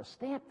 cents for a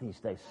stamp these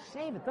days.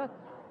 Save it."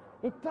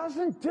 It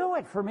doesn't do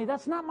it for me.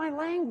 That's not my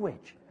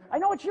language. I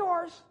know it's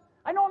yours.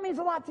 I know it means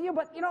a lot to you,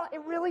 but,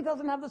 it really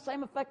doesn't have the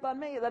same effect on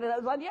me that it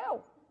has on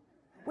you.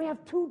 We have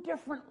 2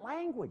 different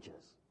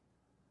languages.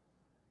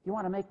 You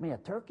want to make me a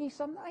turkey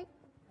some night?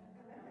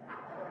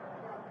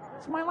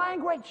 It's my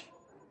language.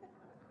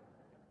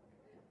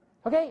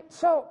 Okay,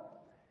 so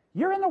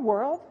you're in the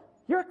world,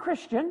 you're a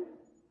Christian,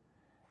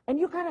 and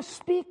you got to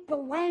speak the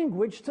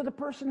language to the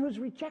person who's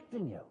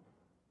rejecting you.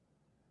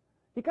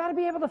 You got to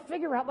be able to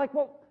figure out,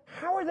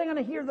 how are they going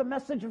to hear the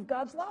message of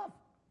God's love?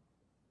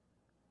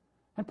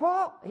 And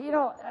Paul,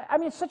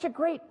 it's such a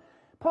great,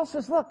 Paul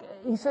says, look,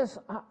 he says,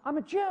 I'm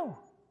a Jew.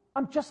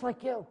 I'm just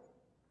like you.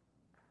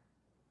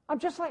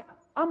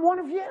 I'm one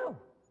of you.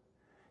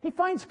 He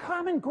finds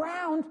common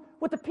ground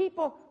with the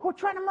people who are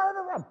trying to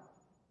murder him.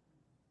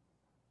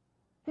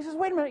 He says,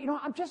 wait a minute,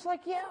 I'm just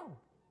like you.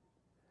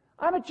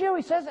 I'm a Jew,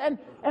 he says, and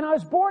I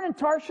was born in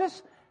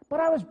Tarshish, but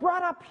I was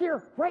brought up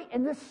here, right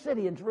in this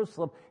city in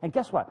Jerusalem. And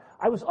guess what?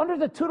 I was under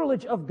the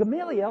tutelage of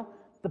Gamaliel,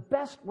 the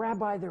best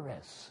rabbi there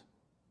is.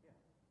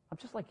 I'm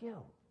just like you.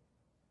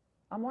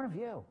 I'm one of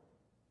you.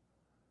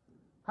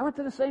 I went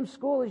to the same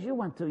school as you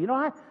went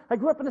to. I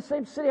grew up in the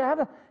same city.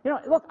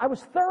 Look, I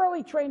was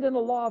thoroughly trained in the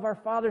law of our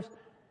fathers,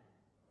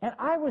 and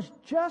I was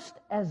just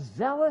as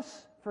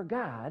zealous for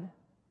God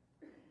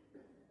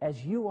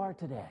as you are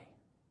today.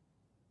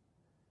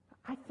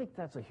 I think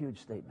that's a huge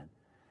statement.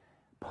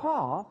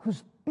 Paul,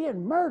 who's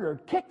being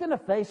murdered, kicked in the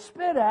face,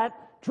 spit at,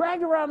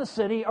 dragged around the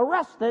city,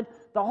 arrested,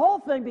 the whole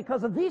thing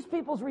because of these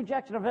people's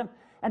rejection of him.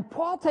 And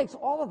Paul takes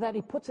all of that,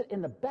 he puts it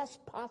in the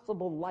best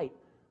possible light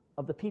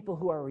of the people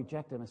who are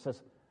rejecting him and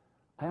says,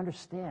 I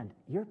understand,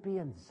 you're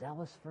being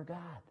zealous for God.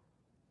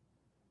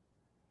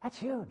 That's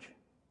huge.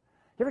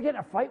 You ever get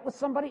in a fight with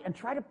somebody and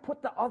try to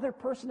put the other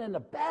person in the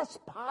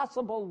best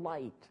possible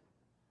light,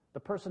 the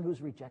person who's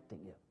rejecting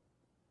you?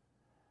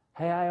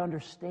 Hey, I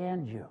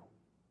understand you.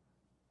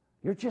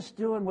 You're just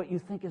doing what you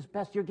think is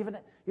best. You're giving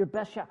it your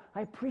best shot.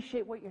 I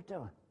appreciate what you're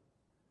doing.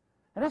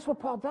 And that's what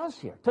Paul does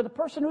here to the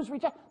person who's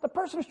rejected, the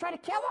person who's trying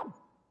to kill him.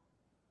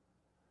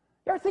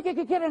 You ever think you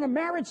could get in a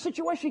marriage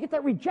situation, you get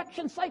that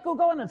rejection cycle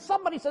going, and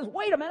somebody says,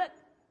 wait a minute.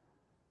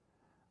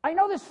 I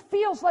know this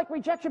feels like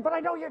rejection, but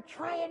I know you're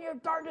trying your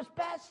darndest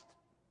best.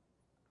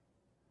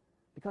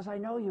 Because I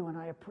know you, and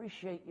I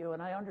appreciate you,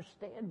 and I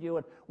understand you,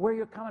 and where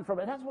you're coming from.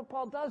 And that's what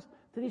Paul does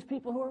to these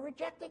people who are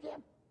rejecting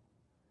him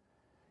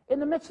in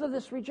the midst of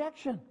this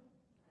rejection.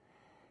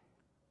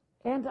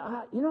 And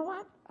you know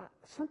what?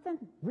 Something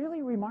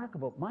really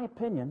remarkable, my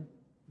opinion,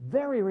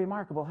 very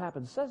remarkable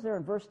happens. It says there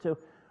in verse 2,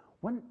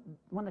 when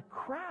the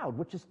crowd,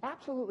 which is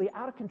absolutely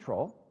out of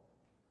control,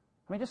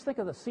 I mean, just think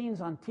of the scenes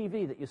on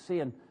TV that you see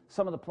in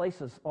some of the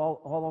places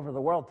all over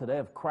the world today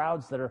of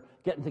crowds that are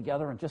getting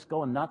together and just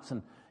going nuts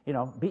and, you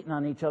know, beating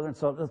on each other. And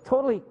so there's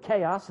totally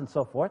chaos and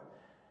so forth.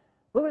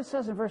 Look what it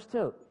says in verse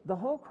 2. The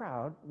whole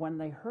crowd, when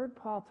they heard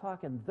Paul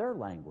talk in their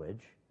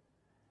language,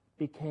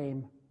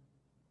 became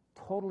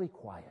totally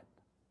quiet.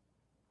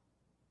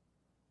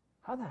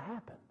 How'd that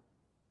happen?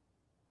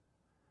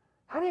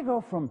 How do you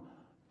go from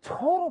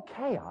total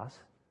chaos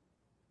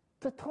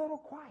to total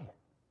quiet?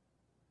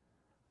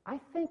 I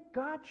think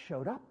God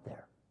showed up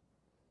there.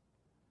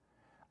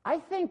 I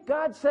think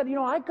God said, you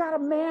know, I got a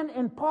man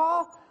in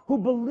Paul who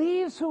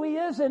believes who he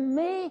is in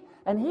me,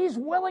 and he's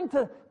willing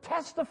to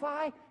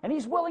testify, and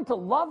he's willing to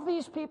love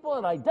these people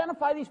and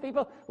identify these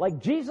people like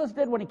Jesus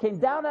did when he came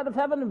down out of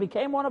heaven and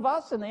became one of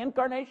us in the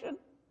incarnation.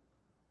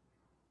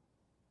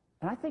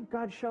 And I think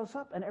God shows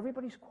up, and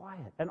everybody's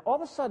quiet. And all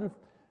of a sudden,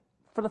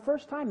 for the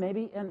first time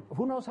maybe, and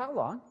who knows how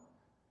long,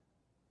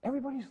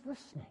 everybody's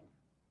listening.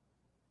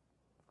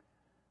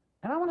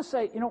 And I want to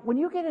say, you know, when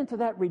you get into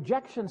that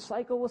rejection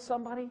cycle with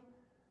somebody,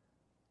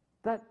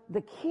 that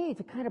the key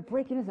to kind of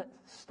breaking is that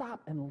stop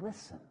and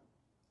listen.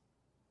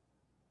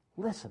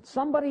 Listen.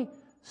 Somebody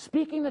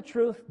speaking the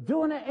truth,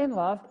 doing it in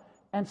love,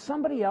 and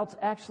somebody else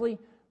actually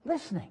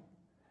listening.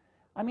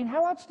 I mean,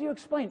 how else do you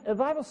explain? The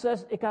Bible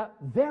says it got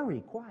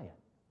very quiet.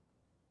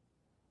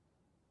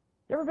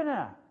 You ever been in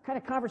a kind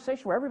of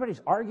conversation where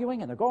everybody's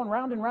arguing and they're going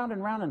round and round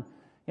and round, and,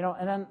 you know,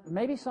 and then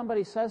maybe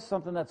somebody says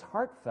something that's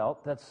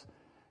heartfelt, that's,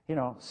 you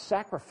know,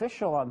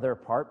 sacrificial on their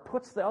part,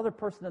 puts the other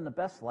person in the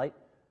best light,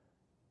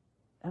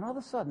 and all of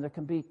a sudden there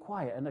can be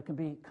quiet and there can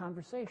be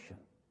conversation.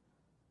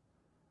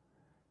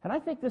 And I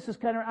think this is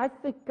I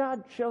think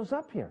God shows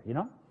up here, you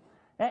know.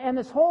 And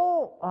this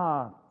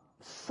whole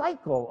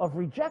cycle of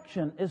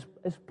rejection is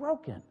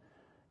broken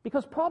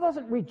because Paul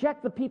doesn't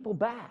reject the people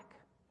back.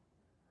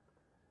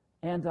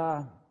 And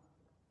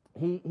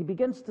he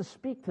begins to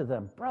speak to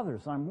them.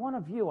 Brothers, I'm one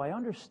of you. I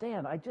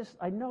understand.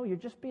 I know you're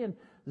just being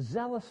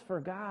zealous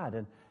for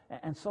God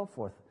and so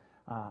forth.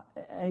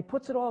 And he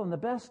puts it all in the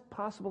best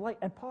possible light.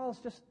 And Paul's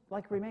just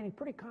like remaining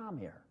pretty calm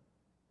here.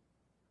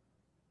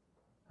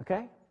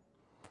 Okay?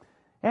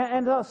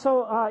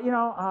 So, you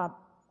know,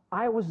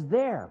 I was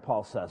there,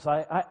 Paul says.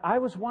 I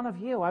was one of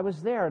you. I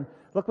was there. And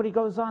look what he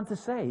goes on to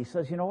say. He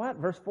says, you know what?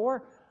 Verse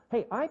 4,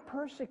 hey, I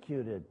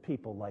persecuted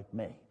people like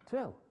me,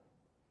 too.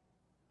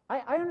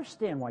 I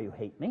understand why you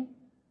hate me.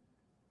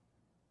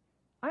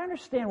 I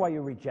understand why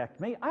you reject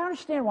me. I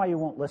understand why you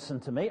won't listen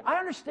to me. I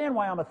understand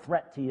why I'm a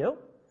threat to you.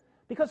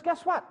 Because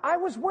guess what? I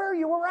was where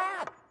you were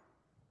at.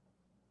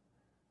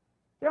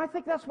 You know, I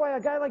think that's why a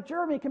guy like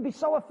Jeremy can be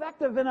so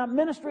effective in a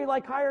ministry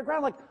like Higher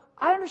Ground. Like,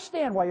 I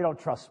understand why you don't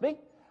trust me.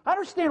 I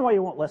understand why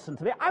you won't listen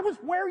to me. I was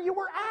where you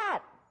were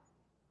at.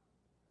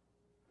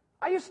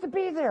 I used to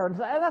be there. And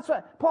that's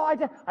what, Paul,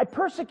 I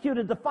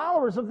persecuted the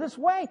followers of this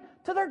way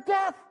to their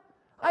death.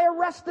 I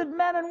arrested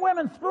men and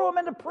women, threw them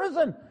into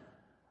prison.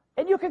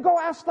 And you can go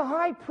ask the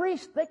high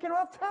priest. They can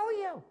all tell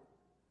you.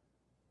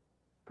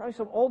 Probably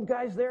some old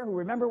guys there who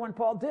remember when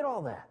Paul did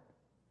all that.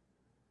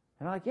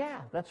 And I'm like,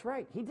 yeah, that's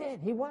right. He did.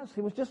 He was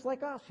just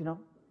like us, you know.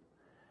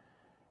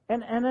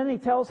 And then he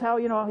tells how,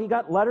 you know, he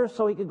got letters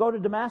so he could go to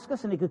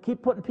Damascus and he could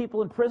keep putting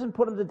people in prison,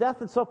 put them to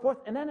death and so forth.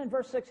 And then in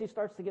verse 6, he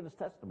starts to give his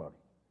testimony.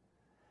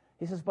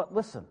 He says, but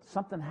listen,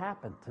 something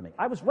happened to me.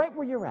 I was right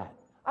where you're at.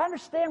 I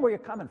understand where you're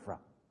coming from.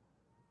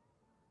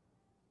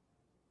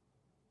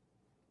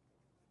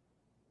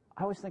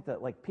 I always think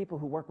that, like, people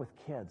who work with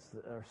kids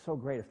are so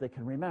great if they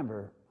can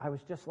remember, I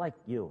was just like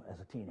you as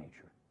a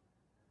teenager.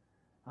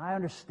 I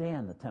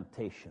understand the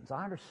temptations.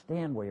 I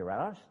understand where you're at.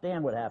 I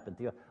understand what happened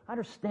to you. I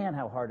understand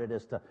how hard it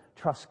is to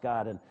trust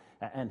God,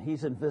 and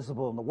He's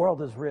invisible, and the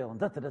world is real,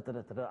 and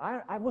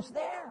I was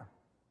there.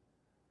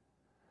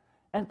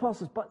 And Paul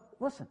says, but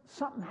listen,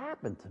 something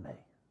happened to me.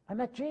 I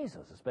met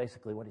Jesus, is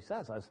basically what he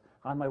says. I was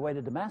on my way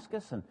to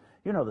Damascus, and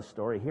you know the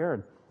story here,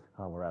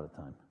 and we're out of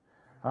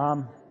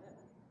time.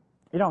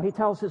 He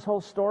tells his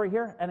whole story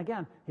here, and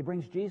again, he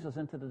brings Jesus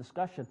into the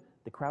discussion.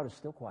 The crowd is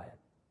still quiet.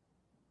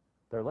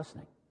 They're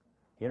listening.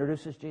 He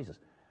introduces Jesus.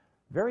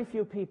 Very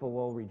few people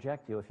will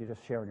reject you if you're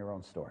just sharing your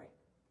own story.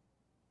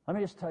 Let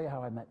me just tell you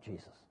how I met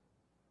Jesus.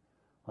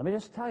 Let me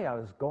just tell you, I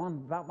was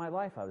going about my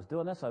life. I was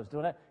doing this, I was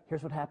doing that.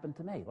 Here's what happened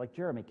to me. Like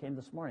Jeremy came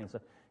this morning and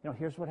said,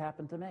 here's what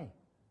happened to me.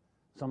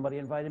 Somebody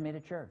invited me to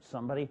church.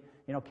 Somebody,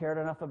 cared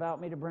enough about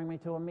me to bring me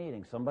to a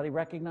meeting. Somebody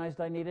recognized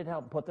I needed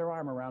help, put their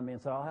arm around me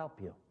and said, I'll help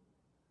you,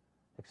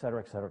 et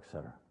cetera, et cetera, et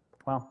cetera.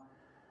 Well,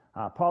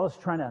 Paul is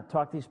trying to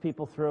talk these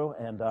people through,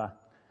 and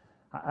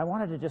I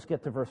wanted to just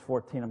get to verse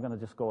 14. I'm going to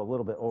just go a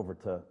little bit over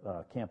to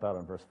camp out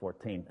on verse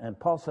 14. And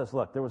Paul says,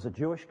 look, there was a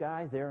Jewish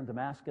guy there in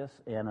Damascus,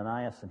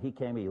 Ananias, and he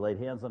came, he laid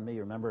hands on me.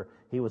 You remember,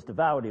 he was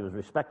devout, he was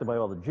respected by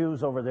all the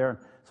Jews over there.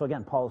 So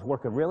again, Paul is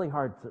working really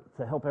hard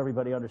to help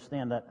everybody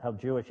understand that, how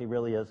Jewish he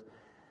really is.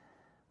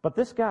 But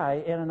this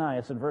guy,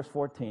 Ananias, in verse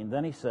 14,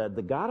 then he said,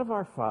 the God of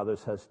our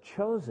fathers has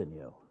chosen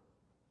you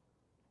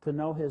to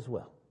know his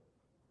will.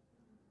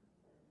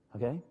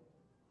 Okay?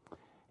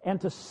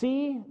 And to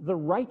see the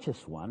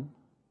righteous one,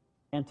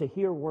 and to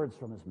hear words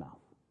from his mouth.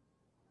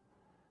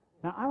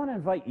 Now, I want to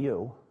invite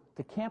you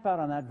to camp out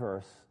on that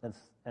verse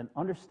and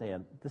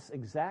understand this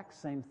exact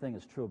same thing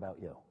is true about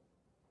you.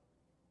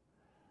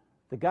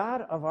 The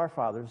God of our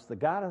fathers, the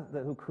God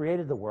who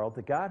created the world,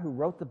 the God who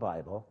wrote the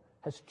Bible,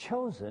 has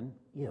chosen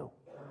you.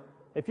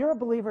 If you're a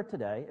believer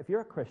today, if you're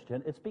a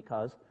Christian, it's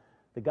because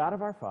the God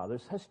of our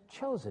fathers has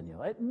chosen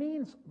you. It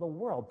means the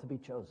world to be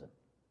chosen,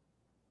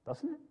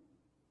 doesn't it?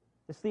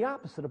 It's the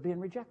opposite of being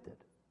rejected.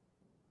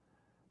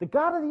 The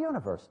God of the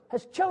universe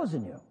has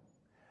chosen you.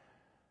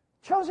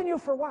 Chosen you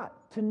for what?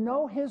 To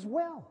know his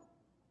will.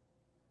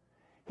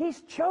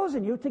 He's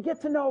chosen you to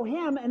get to know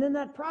him, and in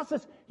that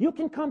process, you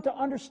can come to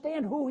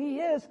understand who he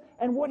is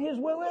and what his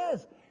will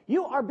is.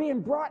 You are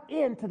being brought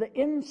into the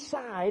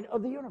inside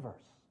of the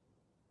universe,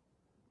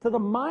 to the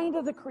mind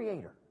of the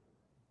Creator.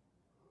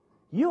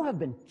 You have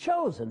been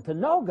chosen to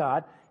know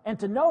God and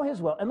to know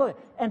his will, and look,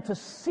 and to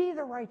see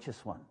the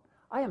righteous one.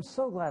 I am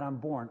so glad I'm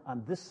born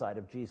on this side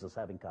of Jesus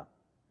having come.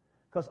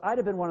 Because I'd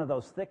have been one of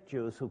those thick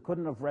Jews who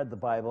couldn't have read the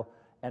Bible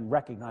and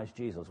recognized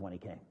Jesus when he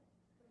came.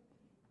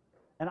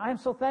 And I am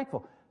so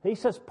thankful. He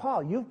says,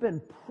 Paul, you've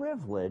been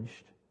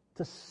privileged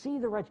to see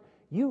the righteous.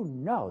 You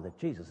know that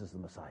Jesus is the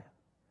Messiah.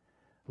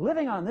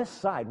 Living on this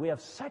side, we have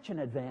such an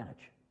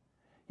advantage.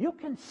 You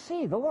can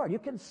see the Lord. You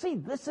can see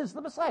this is the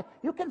Messiah.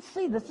 You can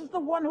see this is the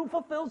one who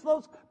fulfills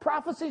those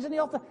prophecies in the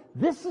Old Testament.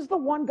 This is the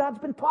one God's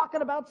been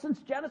talking about since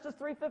Genesis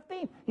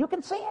 3:15. You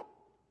can see it.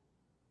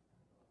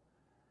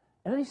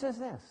 And then he says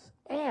this,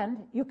 and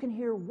you can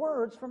hear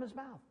words from his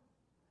mouth.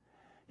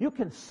 You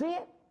can see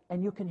it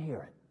and you can hear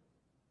it.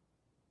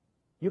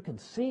 You can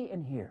see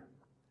and hear.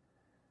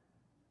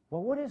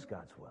 Well, what is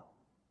God's will?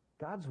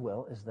 God's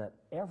will is that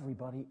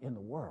everybody in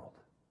the world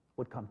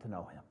would come to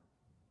know him.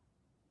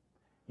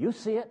 You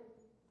see it,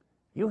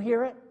 you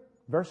hear it.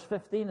 Verse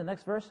 15, the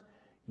next verse,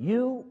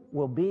 you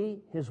will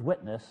be his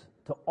witness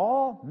to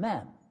all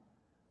men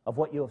of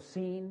what you have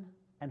seen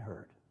and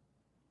heard.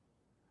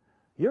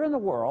 You're in the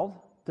world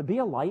to be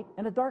a light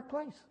in a dark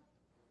place.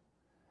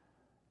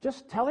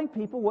 Just telling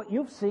people what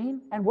you've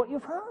seen and what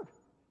you've heard.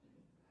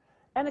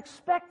 And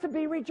expect to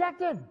be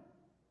rejected.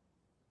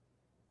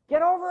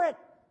 Get over it.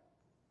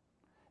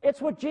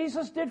 It's what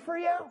Jesus did for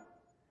you.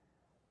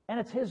 And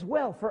it's his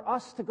will for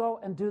us to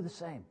go and do the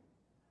same.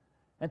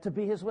 And to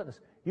be his witness.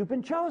 You've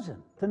been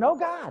chosen to know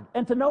God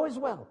and to know his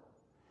will.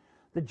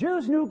 The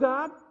Jews knew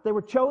God. They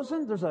were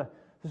chosen. There's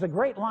a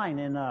great line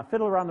in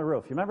Fiddler on the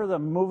Roof. You remember the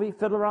movie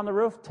Fiddler on the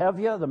Roof?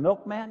 Tevye, the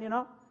milkman,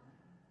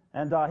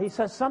 And he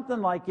says something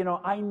like,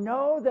 I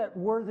know that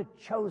we're the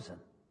chosen,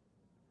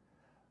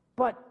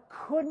 but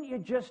couldn't you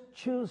just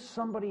choose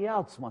somebody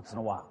else once in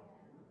a while?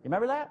 You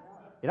remember that?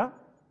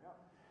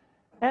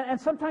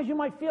 And sometimes you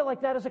might feel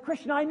like that as a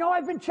Christian. I know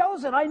I've been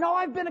chosen. I know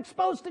I've been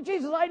exposed to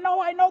Jesus. I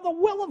know the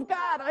will of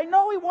God. I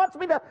know he wants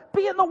me to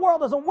be in the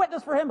world as a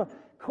witness for him. But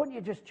couldn't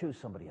you just choose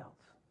somebody else?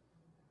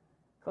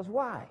 Because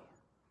why?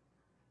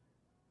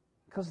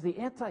 Because the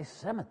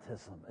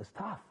anti-Semitism is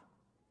tough.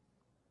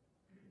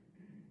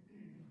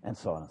 And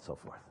so on and so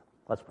forth.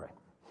 Let's pray.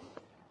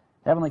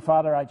 Heavenly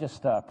Father, I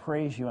just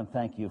praise you and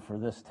thank you for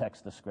this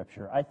text of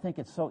Scripture. I think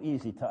it's so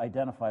easy to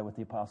identify with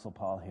the Apostle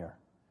Paul here.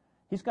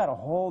 He's got a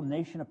whole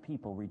nation of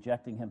people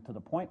rejecting him to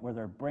the point where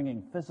they're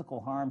bringing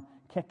physical harm,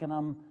 kicking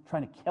him,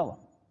 trying to kill him.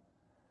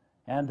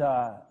 And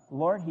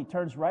Lord, he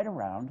turns right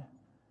around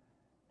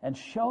and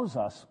shows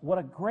us what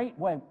a great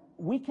way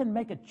we can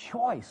make a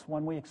choice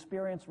when we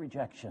experience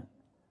rejection,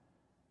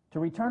 to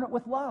return it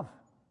with love,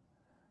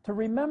 to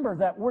remember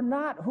that we're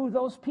not who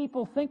those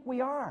people think we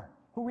are,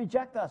 who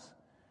reject us,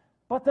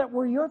 but that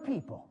we're your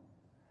people,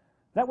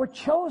 that we're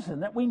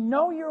chosen, that we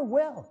know your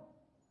will,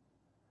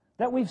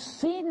 that we've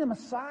seen the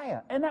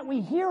Messiah, and that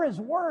we hear his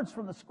words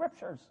from the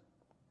Scriptures.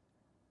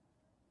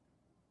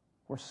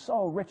 We're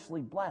so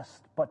richly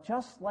blessed. But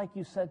just like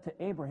you said to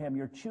Abraham,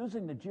 you're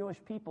choosing the Jewish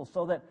people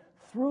so that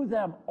through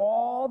them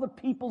all the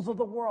peoples of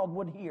the world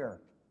would hear.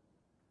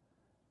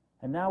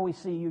 And now we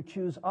see you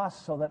choose us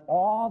so that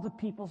all the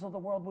peoples of the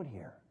world would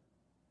hear.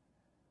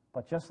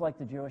 But just like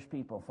the Jewish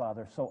people,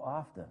 Father, so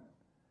often,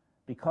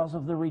 because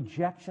of the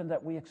rejection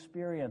that we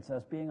experience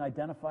as being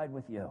identified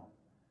with you,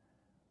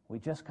 we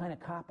just kind of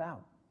cop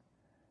out.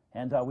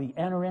 And we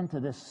enter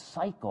into this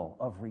cycle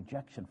of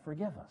rejection.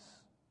 Forgive us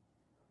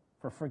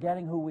for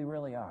forgetting who we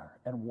really are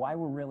and why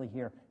we're really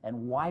here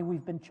and why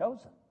we've been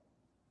chosen.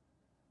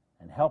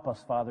 And help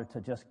us, Father,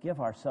 to just give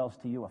ourselves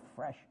to you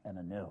afresh and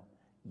anew.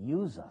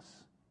 Use us.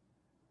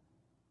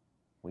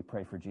 We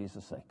pray for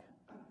Jesus' sake.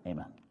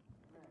 Amen.